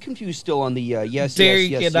 I'm confused still on the yes, Derry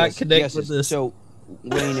yes, yes, cannot yes, connect yeses. with this. So,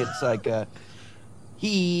 Wayne, it's like, yes,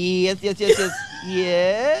 yes, yes, yes,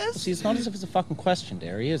 yes. See, it's not as if it's a fucking question,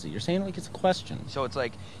 Derry, is it? You're saying it like it's a question. So it's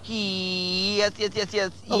like, yes, yes, yes, yes.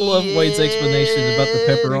 I love Wade's explanation about the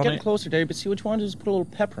pepper You're on getting it. closer, Derry, but see what you want to do is put a little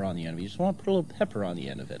pepper on the end of it. You just want to put a little pepper on the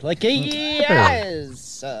end of it. Like,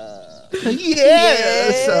 yes!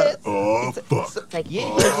 Yes! Oh, fuck. It's like, Yeah.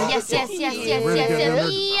 yes, yes, yes, yes, yes, Ready to get yes,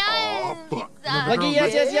 in yes. Oh, fuck. Like,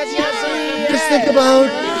 yes, yes, yes, yes, Just think about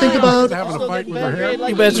Having a fight with her hair. You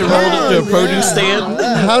imagine holding it to a produce stand?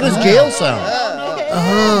 how does Gail sound?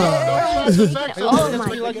 Oh, my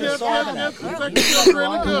like you Yes, saw yes, that. yes, the sex feels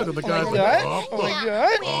really good. And the guy's like, oh, fuck.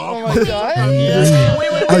 Oh my god!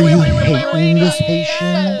 Are you hating this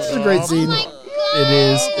patient? It's a great scene. It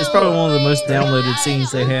is. It's probably one of the most downloaded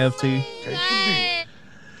scenes they have too.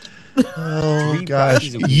 Oh gosh,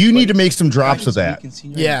 you need to make some drops of that.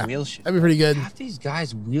 Yeah, Real shit. that'd be pretty good. Half these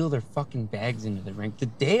guys wheel their fucking bags into the rink. The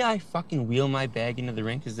day I fucking wheel my bag into the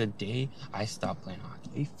rink is the day I stop playing hockey.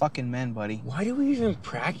 Hey, fucking men, buddy. Why do we even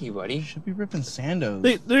pracky, buddy? Should be ripping sandos.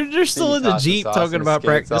 They're still in the Jeep talking about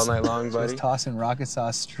practice. all night long, buddy. Just tossing rocket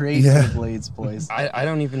sauce straight Yeah. to the blades, boys. I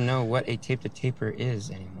don't even know what a tape to taper is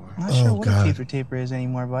anymore. I'm not sure Oh, what God. a taper is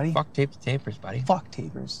anymore, buddy. Fuck tape to tapers, buddy. Fuck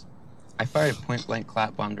tapers. I fired a point blank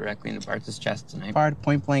clap bomb directly into Bart's chest tonight. Fired a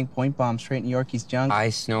point blank point bomb straight in Yorkie's junk. I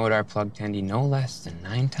snowed our plug tendy no less than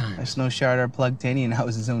 9 I times. snow shard our plug Tenny and I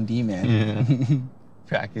was his own D man.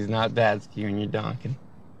 Pracky's not bad, ski when you're donking.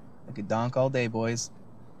 I could donk all day, boys.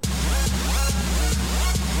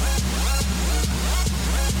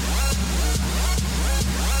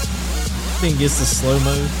 Thing gets the slow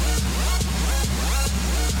mo.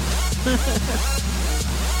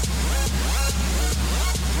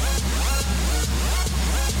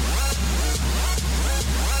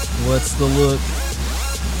 What's the look?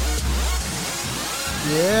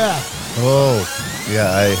 Yeah. Oh,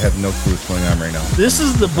 yeah, I have no clue what's going on right now. This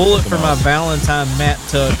is the bullet for my Valentine Matt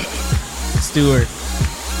Tuck Stewart.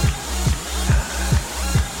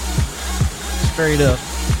 Straight up.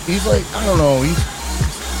 He's like, I don't know, he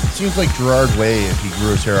seems like Gerard Way if he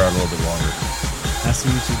grew his hair out a little bit longer. I see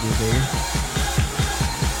what you did there.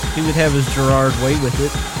 He would have his Gerard way with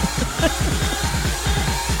it.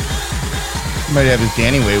 He might have his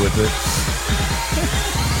Danny Way with it.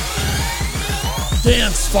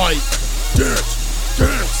 Dance fight.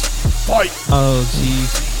 Dance fight. Oh,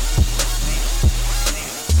 jeez.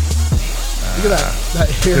 Look at that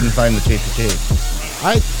hair. Couldn't find the tape to tape. All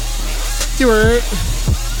right. Stewart.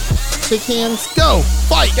 Shake hands. Go.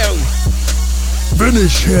 Fight. Go.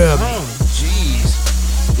 Finish him. Oh, jeez.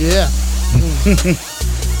 Yeah.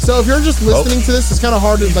 So if you're just listening to this, it's kind of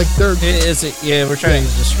hard to like. They're we're trying to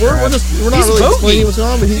just. We're not He's really bogey. explaining what's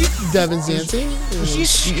going on, but Devin's dancing. She's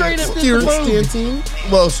straight up Stuart's bogey. dancing.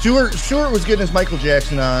 Well, Stuart was getting his Michael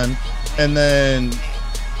Jackson on, and then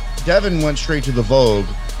Devin went straight to the Vogue.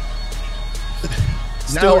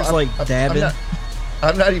 Stuart's I'm- like I'm- dabbing.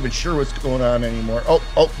 I'm not even sure what's going on anymore.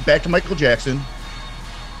 Oh, back to Michael Jackson.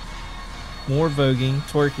 More voguing,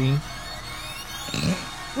 twerking.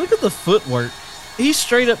 Look at the footwork. He's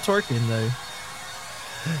straight up twerking though.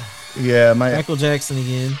 Yeah, Michael Jackson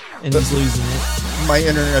again, and he's losing it. My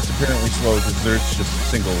internet's apparently slow because there's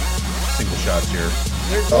just single shots here.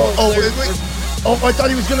 Wait. Oh, I thought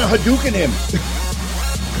he was gonna Hadouken him.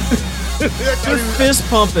 They're fist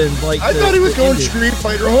pumping like. I thought he was going Street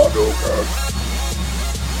Fighter Hadouken.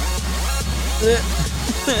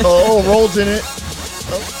 Oh, rolls in it.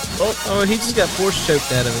 Oh, he just got force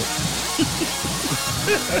choked out of it.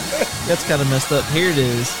 That's kind of messed up. Here it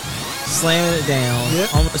is. Slamming it down.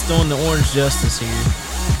 Yep. Almost doing the orange justice here.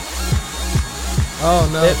 Oh,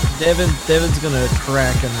 no. Devin's going to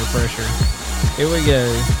crack under pressure. Here we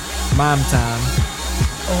go. Mime time.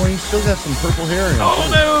 Oh, he's still got some purple hair in him. Oh,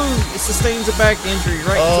 no. It sustains a back injury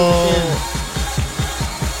right to the chin.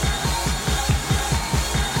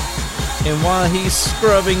 And while he's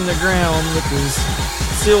scrubbing the ground with his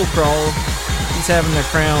seal crawl, he's having to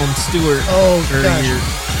crown Stuart. Oh, gosh.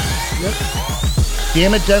 Yep.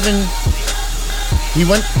 Damn it, Devin. He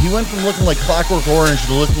went from looking like Clockwork Orange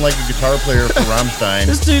to looking like a guitar player for Rammstein.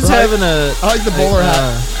 This dude's having a... I like the bowler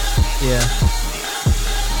hat. Yeah.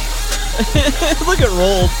 Look at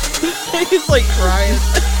Roll. He's like crying.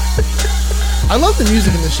 I love the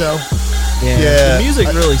music in the show. Yeah. The music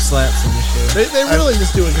really slaps in the show. They really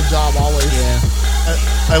just do a good job always. Yeah.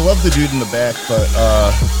 I love the dude in the back, but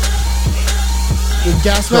the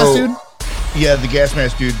gas mask dude. Yeah, the gas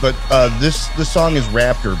mask dude. But this song is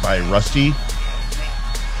Raptor by Rusty.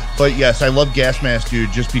 But yes, I love Gas Mask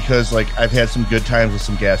Dude just because like I've had some good times with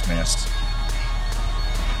some gas masks.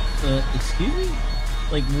 Excuse me?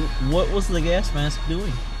 Like, what was the gas mask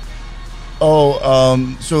doing?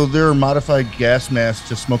 Oh, so there are modified gas masks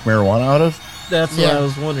to smoke marijuana out of? That's what I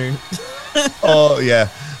was wondering. Oh, yeah.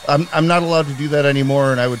 I'm not allowed to do that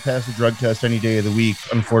anymore, and I would pass the drug test any day of the week,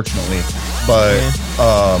 unfortunately. But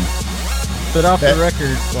but off the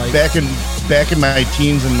record, like back in my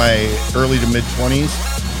teens and my early to mid 20s,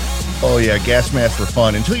 oh yeah, gas masks were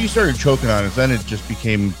fun until you started choking on it. Then it just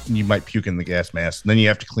became you might puke in the gas mask, and then you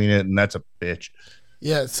have to clean it, and that's a bitch.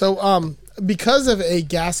 Yeah. So because of a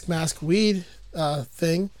gas mask weed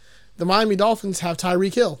thing, the Miami Dolphins have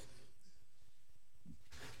Tyreek Hill.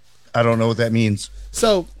 I don't know what that means.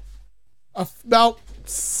 So about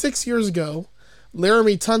 6 years ago,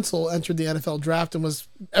 Laramie Tunsil entered the NFL draft and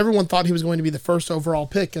everyone thought he was going to be the first overall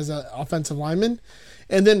pick as an offensive lineman.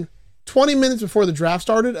 And then 20 minutes before the draft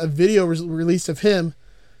started, a video was released of him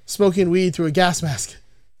smoking weed through a gas mask.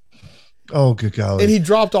 Oh, good golly. And he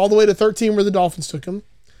dropped all the way to 13 where the Dolphins took him.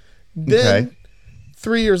 Then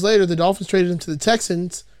 3 years later, the Dolphins traded him to the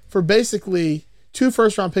Texans for basically 2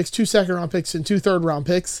 first-round picks, 2 second-round picks, and 2 third-round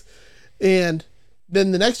picks. And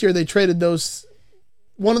then the next year, they traded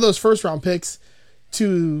one of those first-round picks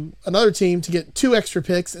to another team to get 2 extra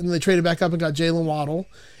picks, and then they traded back up and got Jalen Waddle.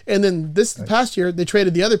 And then this past year, they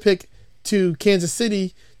traded the other pick to Kansas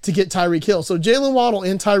City to get Tyreek Hill. So Jalen Waddle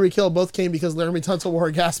and Tyreek Hill both came because Laramie Tunsil wore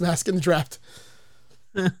a gas mask in the draft.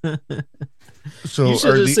 So you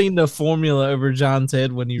should have seen the formula over John's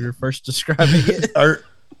head when you were first describing it.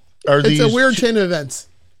 It's a weird chain of events.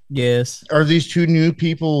 Yes. Are these 2 new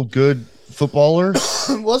people good footballers?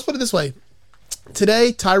 Well, let's put it this way.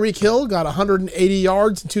 Today, Tyreek Hill got 180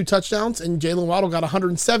 yards and 2 touchdowns, and Jalen Waddle got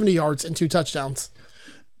 170 yards and 2 touchdowns.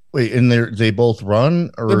 Wait, and they both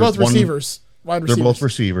run? Or they're both receivers. Wide receivers. They're both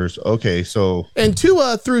receivers. Okay, so... And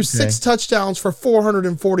Tua threw 6 touchdowns for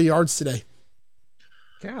 440 yards today.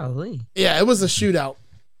 Golly. Yeah, it was a shootout.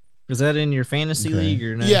 Was that in your fantasy league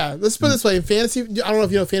or no? Yeah, let's put it this way. In fantasy, I don't know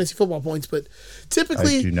if you know fantasy football points, but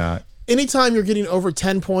typically... I do not. Anytime you're getting over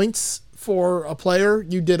 10 points for a player,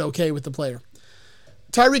 you did okay with the player.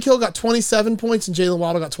 Tyreek Hill got 27 points and Jalen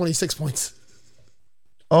Waddle got 26 points.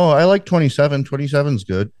 Oh, I like 27. 27's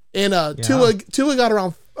good. And Tua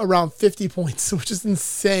got around 50 points, which is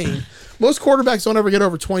insane. Most quarterbacks don't ever get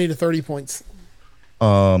over 20 to 30 points.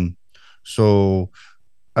 So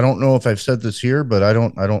I don't know if I've said this here, but I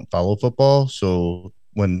don't follow football. So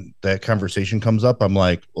when that conversation comes up, I'm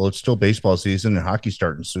like, well, it's still baseball season and hockey's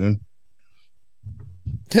starting soon.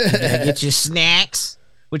 Get your snacks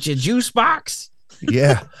with your juice box.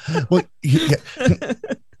 Yeah. Well, yeah.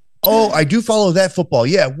 Oh, I do follow that football.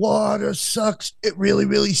 Yeah. Water sucks. It really,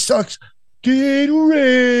 really sucks.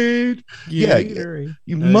 Gatorade. Gatorade.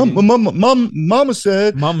 Mama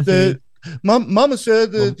said that. Mama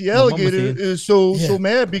said that the alligator is so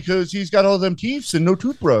mad because he's got all them teeth and no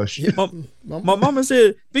toothbrush. My mama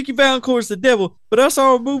said Vicky Valancourt's the devil, but I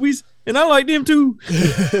saw her movies and I like them too.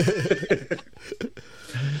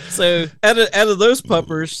 So out of those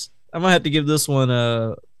puppers, I'm gonna have to give this one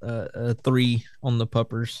a 3 on the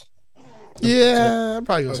puppers. Yeah, I'd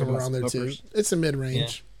probably go somewhere around there too. It's a mid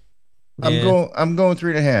range. Yeah. I'm going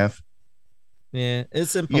 3.5. Yeah,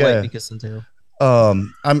 it's impolite to kiss and tell.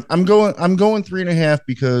 I'm going 3.5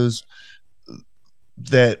 because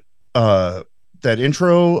that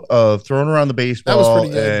intro of throwing around the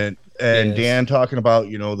baseball and Dan talking about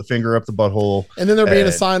the finger up the butthole, and then there being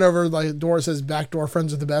a sign over like the door that says "Backdoor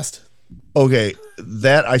Friends are the best." Okay,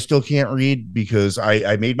 that I still can't read because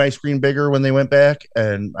I made my screen bigger when they went back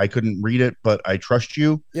and I couldn't read it, but I trust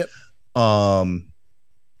you. Yep.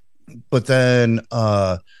 But then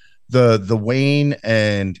the Wayne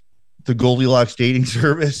and the Goldilocks dating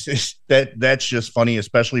service is that's just funny,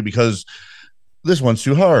 especially because this one's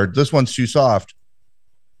too hard, this one's too soft,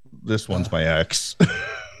 this one's my ex.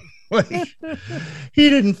 Like, he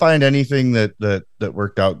didn't find anything that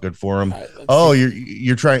worked out good for him.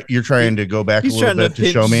 You're trying to go back a little bit to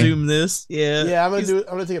show me. Zoom this. Yeah. I'm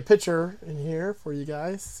gonna take a picture in here for you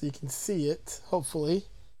guys so you can see it. Hopefully.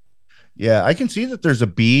 Yeah, I can see that there's a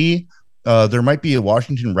B. There might be a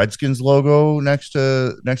Washington Redskins logo next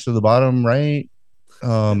to the bottom right.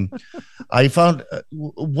 I found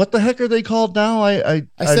what the heck are they called now? I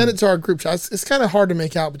sent it to our group chat. It's kind of hard to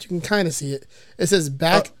make out, but you can kind of see it. It says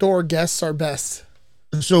 "Backdoor guests are best."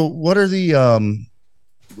 So what are the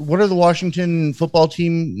Washington football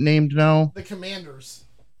team named now? The Commanders.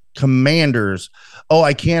 Commanders. Oh,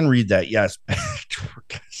 I can read that. Yes, backdoor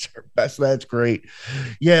guests are best. That's great.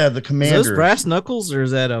 Yeah, the Commanders. Is those brass knuckles or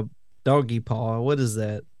is that a doggy paw? What is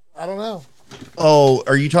that? I don't know. Oh,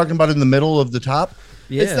 are you talking about in the middle of the top?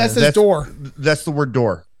 Yeah, that's door. That's the word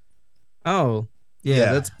door. Oh,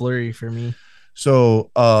 yeah, that's blurry for me.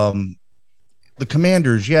 So, the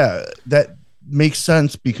Commanders, that makes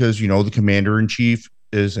sense because the commander in chief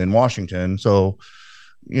is in Washington. So,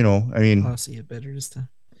 I mean, I'll see it better this time.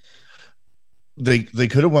 They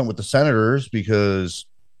could have went with the Senators because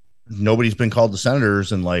nobody's been called the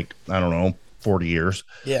Senators in 40 years.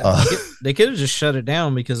 Yeah, they could have just shut it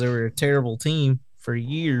down because they were a terrible team for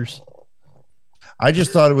years. I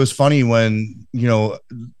just thought it was funny when,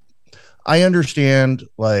 I understand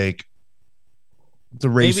the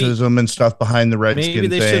racism and stuff behind the Redskin Maybe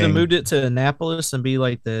they thing. should have moved it to Annapolis and be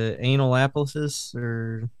like the Anal-apolis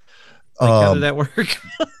or how did that work?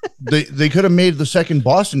 they could have made the second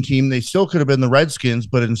Boston team. They still could have been the Redskins,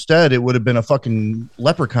 but instead it would have been a fucking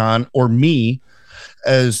leprechaun or me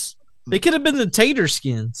as... They could have been the Tater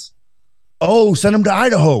Skins. Oh, send them to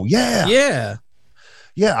Idaho. Yeah. Yeah.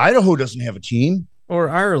 Yeah, Idaho doesn't have a team. Or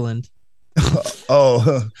Ireland.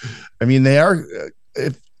 Oh, I mean, they are.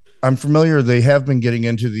 If I'm familiar, they have been getting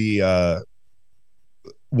into the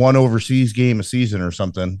one overseas game a season or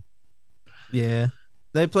something. Yeah.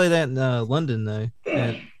 They play that in London, though.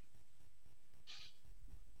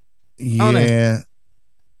 Yeah.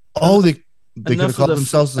 Oh, they could have called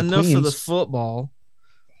themselves the enough Queens. for the football.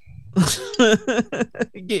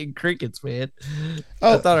 Getting crickets, man.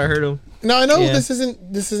 I thought I heard them. No, I know this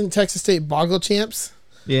isn't Texas State Boggle Champs.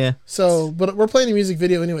 Yeah. So, but we're playing a music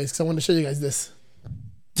video anyways because I wanted to show you guys this.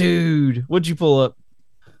 Dude, what'd you pull up?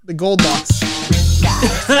 The Gold Box.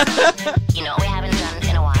 You know what we haven't done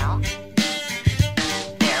in a while?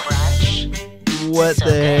 Bear brunch. What So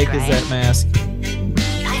the good, heck is right? that mask?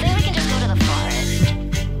 I think we can just go to the forest.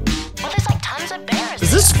 Well, there's tons of bears.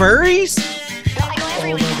 Is this furries? No, I go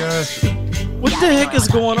every Oh my gosh. What the heck is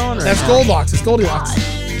going on right That's now? Goldilocks. It's Goldilocks.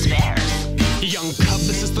 It's bears.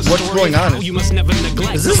 What's going on?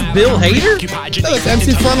 Is this Bill Hader? No, that's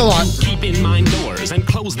MC Frontalot. Keep in mind doors and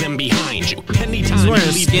close them behind you. He's wearing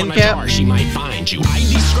a skin cap. She might find you. I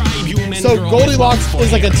describe human So Goldilocks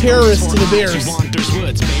is like a terrorist to the bears.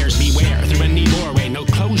 Woods, bears beware. Through any doorway, no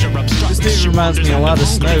closure obstructs. This dude reminds me a lot of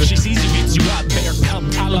Snow. She sees you, gets you up. Bear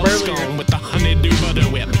cub tallow scone with the honeydew butter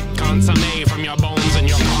whip. Consomme from your bones and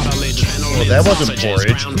your cartilage. Well, that wasn't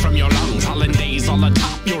porridge. From your lungs, hollandaise on the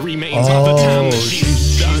top. Your remains of the time that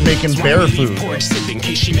She's making bear food.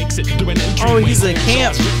 Oh, he's a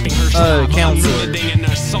camp counselor.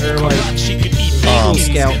 Or like Eagle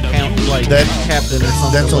Scout captain or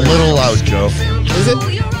something. That's a little loud, Joe. Is it?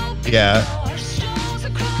 Yeah.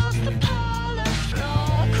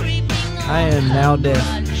 I am now deaf.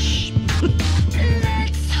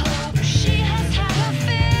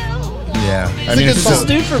 Yeah, I It's mean, a good it's song.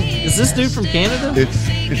 still, Is this dude from Canada?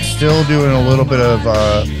 it's still doing a little bit of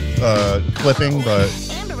clipping, but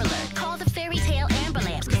Amber alert, call the fairy tale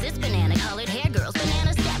ambulance, cause it's banana colored hair girls,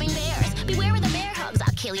 banana stabbing bears. Beware of the bear hugs,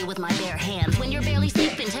 I'll kill you with my bare hands. When you're barely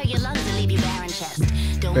sleeping, tear your lungs and leave you barren chest.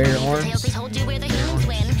 Don't Bear believe the arms. tales they told you where the humans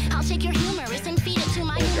win. I'll take your humorous and feed it to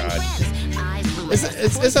my human friends. Eyes luminous,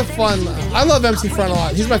 It's a fun. I love MC Front a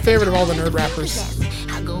lot. He's my favorite of all the nerd rappers.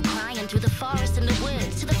 I'll go crying through the forest and the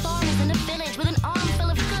woods, to the farmers in the village with an arm full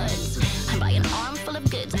of goods. And by an arm full of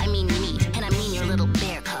goods, I mean meat, and I mean your little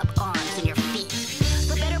bear cub arms and your feet.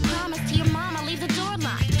 So better promise to your mama, leave the door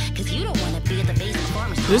locked, cause you don't want to be at the base of the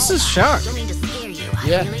farmer's This is shock. Don't mean to scare you.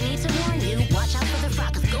 Yeah. I really need to warn you. Watch out for the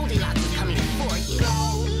frog, cause Goldilocks is coming for you.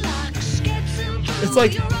 It's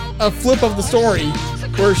like a flip of the story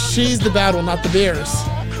where she's the bad one, not the bears.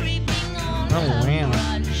 Oh wow.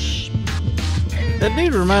 That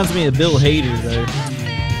dude reminds me of Bill Hader though.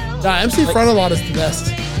 Nah, MC Front a lot is the best.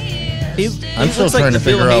 He I'm still looks like trying the to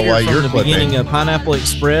figure Bill out Hader why from you're the clipping. beginning of Pineapple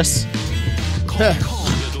Express.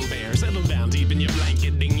 Little bear, settle down deep in your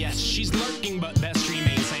blanketing. Yes, she's lurking, but best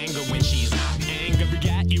remains anger when she's not angry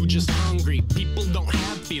at you, just hungry. People don't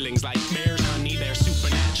have feelings like bears, honey. They're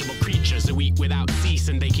supernatural creatures who eat without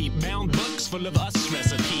ceasing. They keep bound books full of us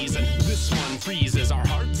recipes, and this one freezes our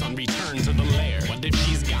hearts on return to the lair. What if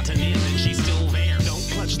she's gotten in and she's still there? Don't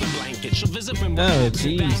clutch the blanket. She'll visit when we're Oh, back.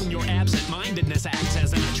 jeez. Your absent-mindedness acts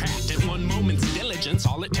as an attractant. One moment's diligence,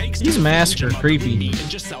 all it takes. These to masks are creepy.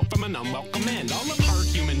 and yourself from an unwelcome end. All of her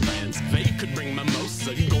human friends, they could bring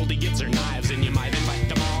mimosa. Goldie gets her knives, and you might invite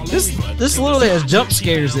them all This over. this literally has jump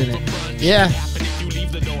scares in it. Yeah. Happen if you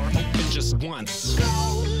leave the door open just once.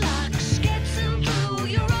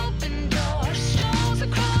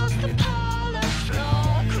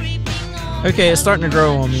 Okay, it's starting to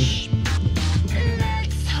grow on me.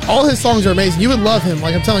 All his songs are amazing. You would love him,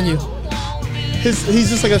 like I'm telling you. He's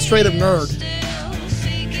just like a straight up nerd.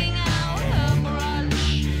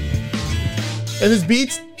 And his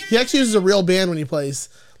beats, he actually uses a real band when he plays.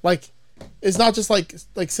 Like, it's not just like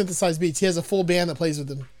synthesized beats. He has a full band that plays with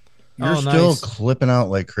him. you're still clipping out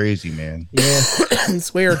like crazy, man. Yeah.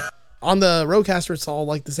 It's weird. On the Rodecaster, it's all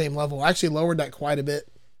like the same level. I actually lowered that quite a bit.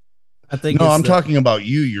 I think. No, it's I'm the- talking about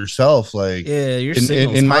you yourself. Like, Yeah, your in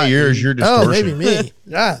signal's my hot, ears, dude. you're Oh, distortion. maybe me.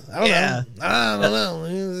 Yeah, I don't Yeah. know. I don't know.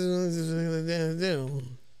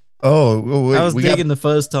 Oh, wait, I was we digging the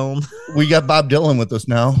fuzz tone. we got Bob Dylan with us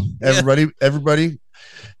now. Everybody,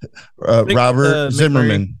 Robert Mick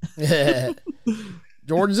Zimmerman. Yeah.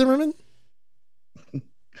 George Zimmerman?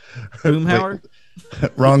 Boomhauer.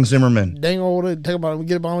 Wrong Zimmerman. Dang old, talk about it. We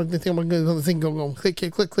get a bomb. Think I'm going to think go. Click,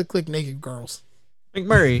 click, click, click, click. Naked girls.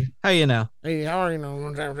 McMurray, how you know? Hey, how are you?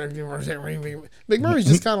 McMurray's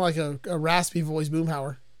just kind of like a raspy voice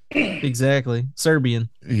Boomhauer. Exactly. Serbian.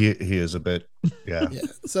 He is a bit, yeah. Yeah.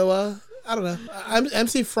 So I don't know.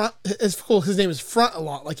 MC Front is cool. His name is Front a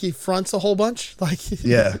lot. Like he fronts a whole bunch. Like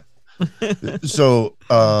Yeah. So,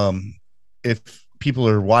 if people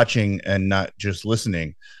are watching and not just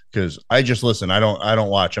listening, because I just listen, I don't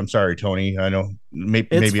watch. I'm sorry, Tony. I know maybe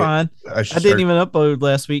It's fine. I should I didn't start- even upload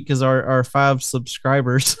last week because our 5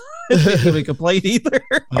 subscribers didn't even complain either.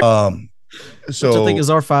 So Which I think is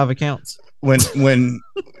our 5 accounts. when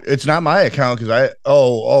it's not my account because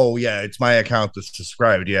oh yeah, it's my account that's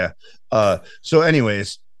subscribed. Yeah. So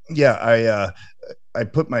anyways, yeah, I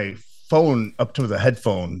put my phone up to the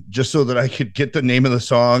headphone just so that I could get the name of the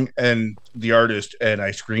song and the artist, and I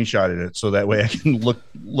screenshotted it so that way I can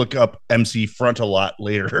look up MC Front a lot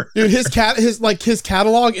later. dude, his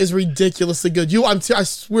catalog is ridiculously good. I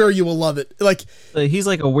swear you will love it. Like He's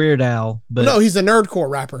like a Weird Al, but no, he's a nerdcore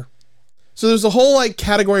rapper. So there's a whole like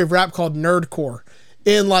category of rap called nerdcore,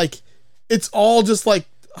 and like it's all just like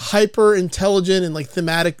hyper intelligent and like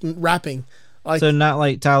thematic rapping. Like so not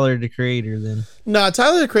like Tyler the Creator then. no,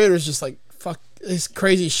 Tyler the Creator is just like fuck. He's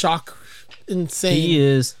crazy, shock, insane. He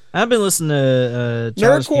is. I've been listening to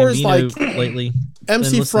Childish Nerdcore is Gambino like lately. MC Been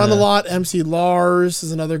listening Front a to- lot. MC Lars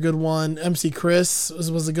is another good one. MC Chris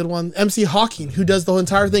was a good one. MC Hawking, who does the whole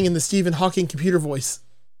entire thing in the Stephen Hawking computer voice.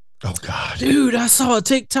 Oh God, Dude, I saw a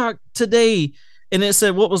TikTok today and it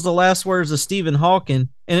said what was the last words of Stephen Hawking,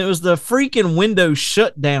 and it was the freaking Windows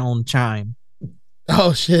shutdown chime.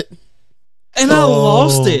 Oh shit. And I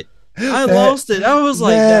lost it. I lost it. I was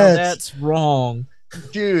like, no, that's wrong.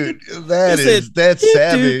 Dude, It that's said,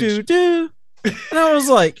 savage. "Do, do, do, do." And I was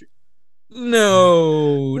like,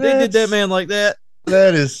 no, they did that man like that.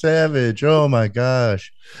 That is savage. Oh my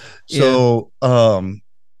gosh. So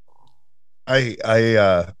I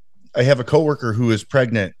have a coworker who is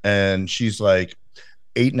pregnant and she's like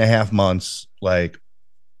 8.5 months, like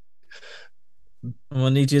I'm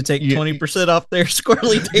gonna need you to take 20% off there,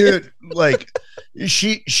 Squirrely Dan. Dude, like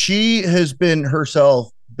she has been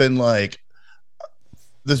like,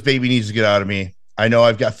 this baby needs to get out of me. I know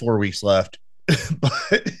I've got 4 weeks left.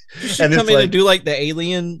 But and come in and do like the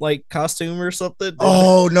alien like costume or something.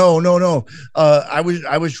 Oh no. I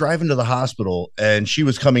was driving to the hospital and she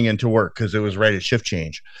was coming into work because it was right at shift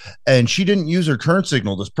change, and she didn't use her turn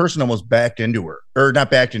signal. This person almost almost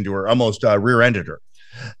rear-ended her.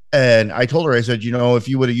 And I told her, I said, if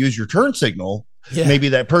you would have used your turn signal, maybe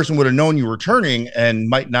that person would have known you were turning and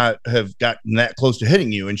might not have gotten that close to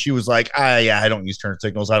hitting you. And she was like, I don't use turn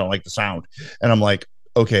signals. I don't like the sound. And I'm like,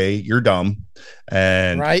 okay, you're dumb.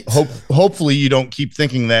 And hopefully you don't keep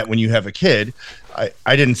thinking that when you have a kid.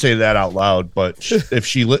 I didn't say that out loud, but if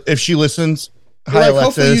she listens, hi, Alexis.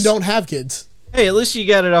 Hopefully you don't have kids. Hey, at least you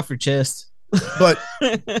got it off your chest. But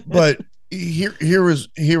here was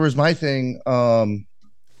my thing.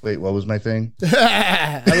 Wait, what was my thing?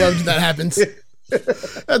 I love that happens.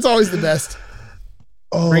 That's always the best.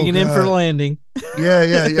 Bringing in for landing.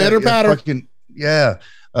 Yeah. Pitter patter.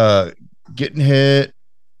 Getting hit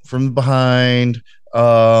from behind.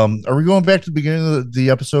 Are we going back to the beginning of the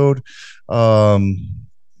episode?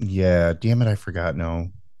 Yeah, damn it, I forgot. No.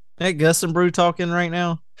 That Gus and Brew talking right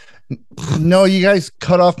now? No, you guys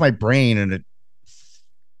cut off my brain and it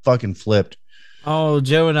fucking flipped. Oh,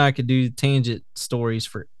 Joe and I could do tangent stories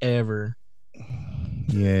forever.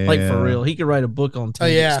 Yeah. Like for real. He could write a book on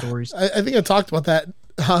tangent stories. I think I talked about that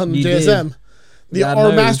on You JSM. did.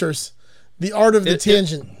 Our Masters. The art of the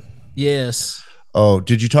tangent. Yes. Oh,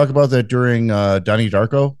 did you talk about that during Donnie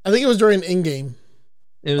Darko? I think it was during in-game.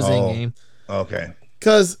 It was in-game. Okay.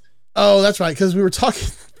 That's right. Because we were talking.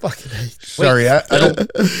 Fucking hate. Sorry, I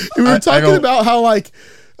don't. We were talking about how we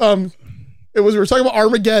were talking about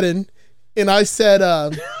Armageddon, and I said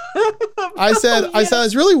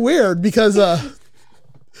it's really weird because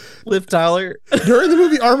Liv Tyler during the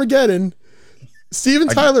movie Armageddon, Steven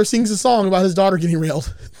Tyler sings a song about his daughter getting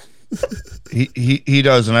railed. He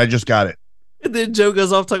does, and I just got it. And then Joe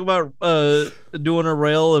goes off talking about doing a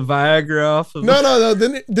rail and Viagra off of No.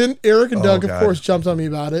 Then Eric and Doug, of course, jumped on me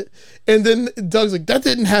about it. And then Doug's like, that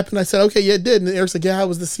didn't happen. I said, okay, yeah, it did. And Eric's like, yeah, it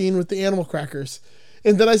was the scene with the animal crackers.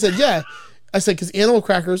 And then I said, yeah. I said, because animal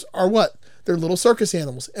crackers are what? They're little circus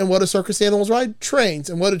animals. And what do circus animals ride?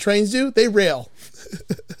 Trains. And what do trains do? They rail.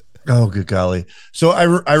 Oh, good golly. So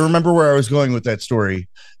I remember where I was going with that story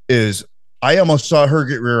is I almost saw her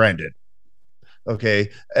get rear-ended.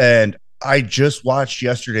 Okay. And I just watched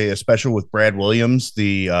yesterday a special with Brad Williams,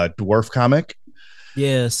 the dwarf comic.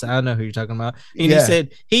 Yes, I know who you're talking about. And he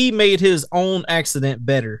said he made his own accident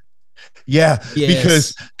better. Yeah,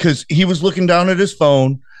 yes. because he was looking down at his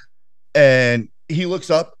phone and he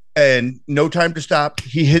looks up and no time to stop.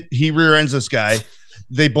 He rear ends this guy.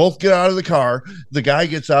 They both get out of the car. The guy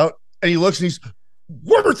gets out and he looks and he's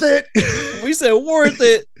worth it. We said worth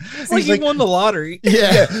it. It's like he won the lottery.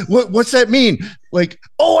 Yeah. What's that mean? Like,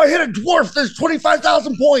 oh, I hit a dwarf. There's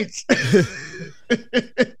 25,000 points.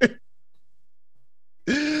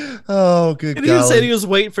 Oh, good. And he said he was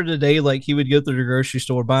waiting for the day like he would go through the grocery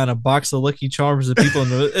store buying a box of Lucky Charms, and people in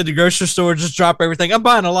the grocery store just drop everything. I'm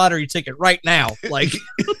buying a lottery ticket right now. Like,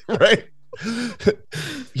 right.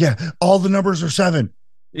 Yeah. All the numbers are 7.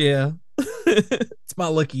 Yeah. It's my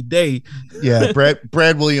lucky day. Yeah.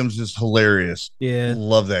 Brad Williams is hilarious. Yeah.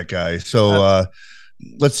 Love that guy. So,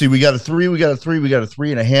 let's see. We got a 3. We got a 3. We got a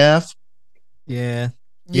 3.5. Yeah.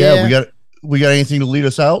 Yeah. We got anything to lead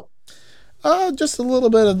us out? Just a little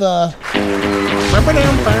bit of the.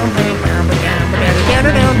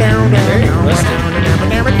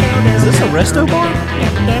 Is this a resto bar?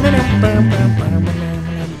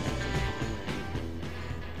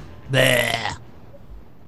 Bleh.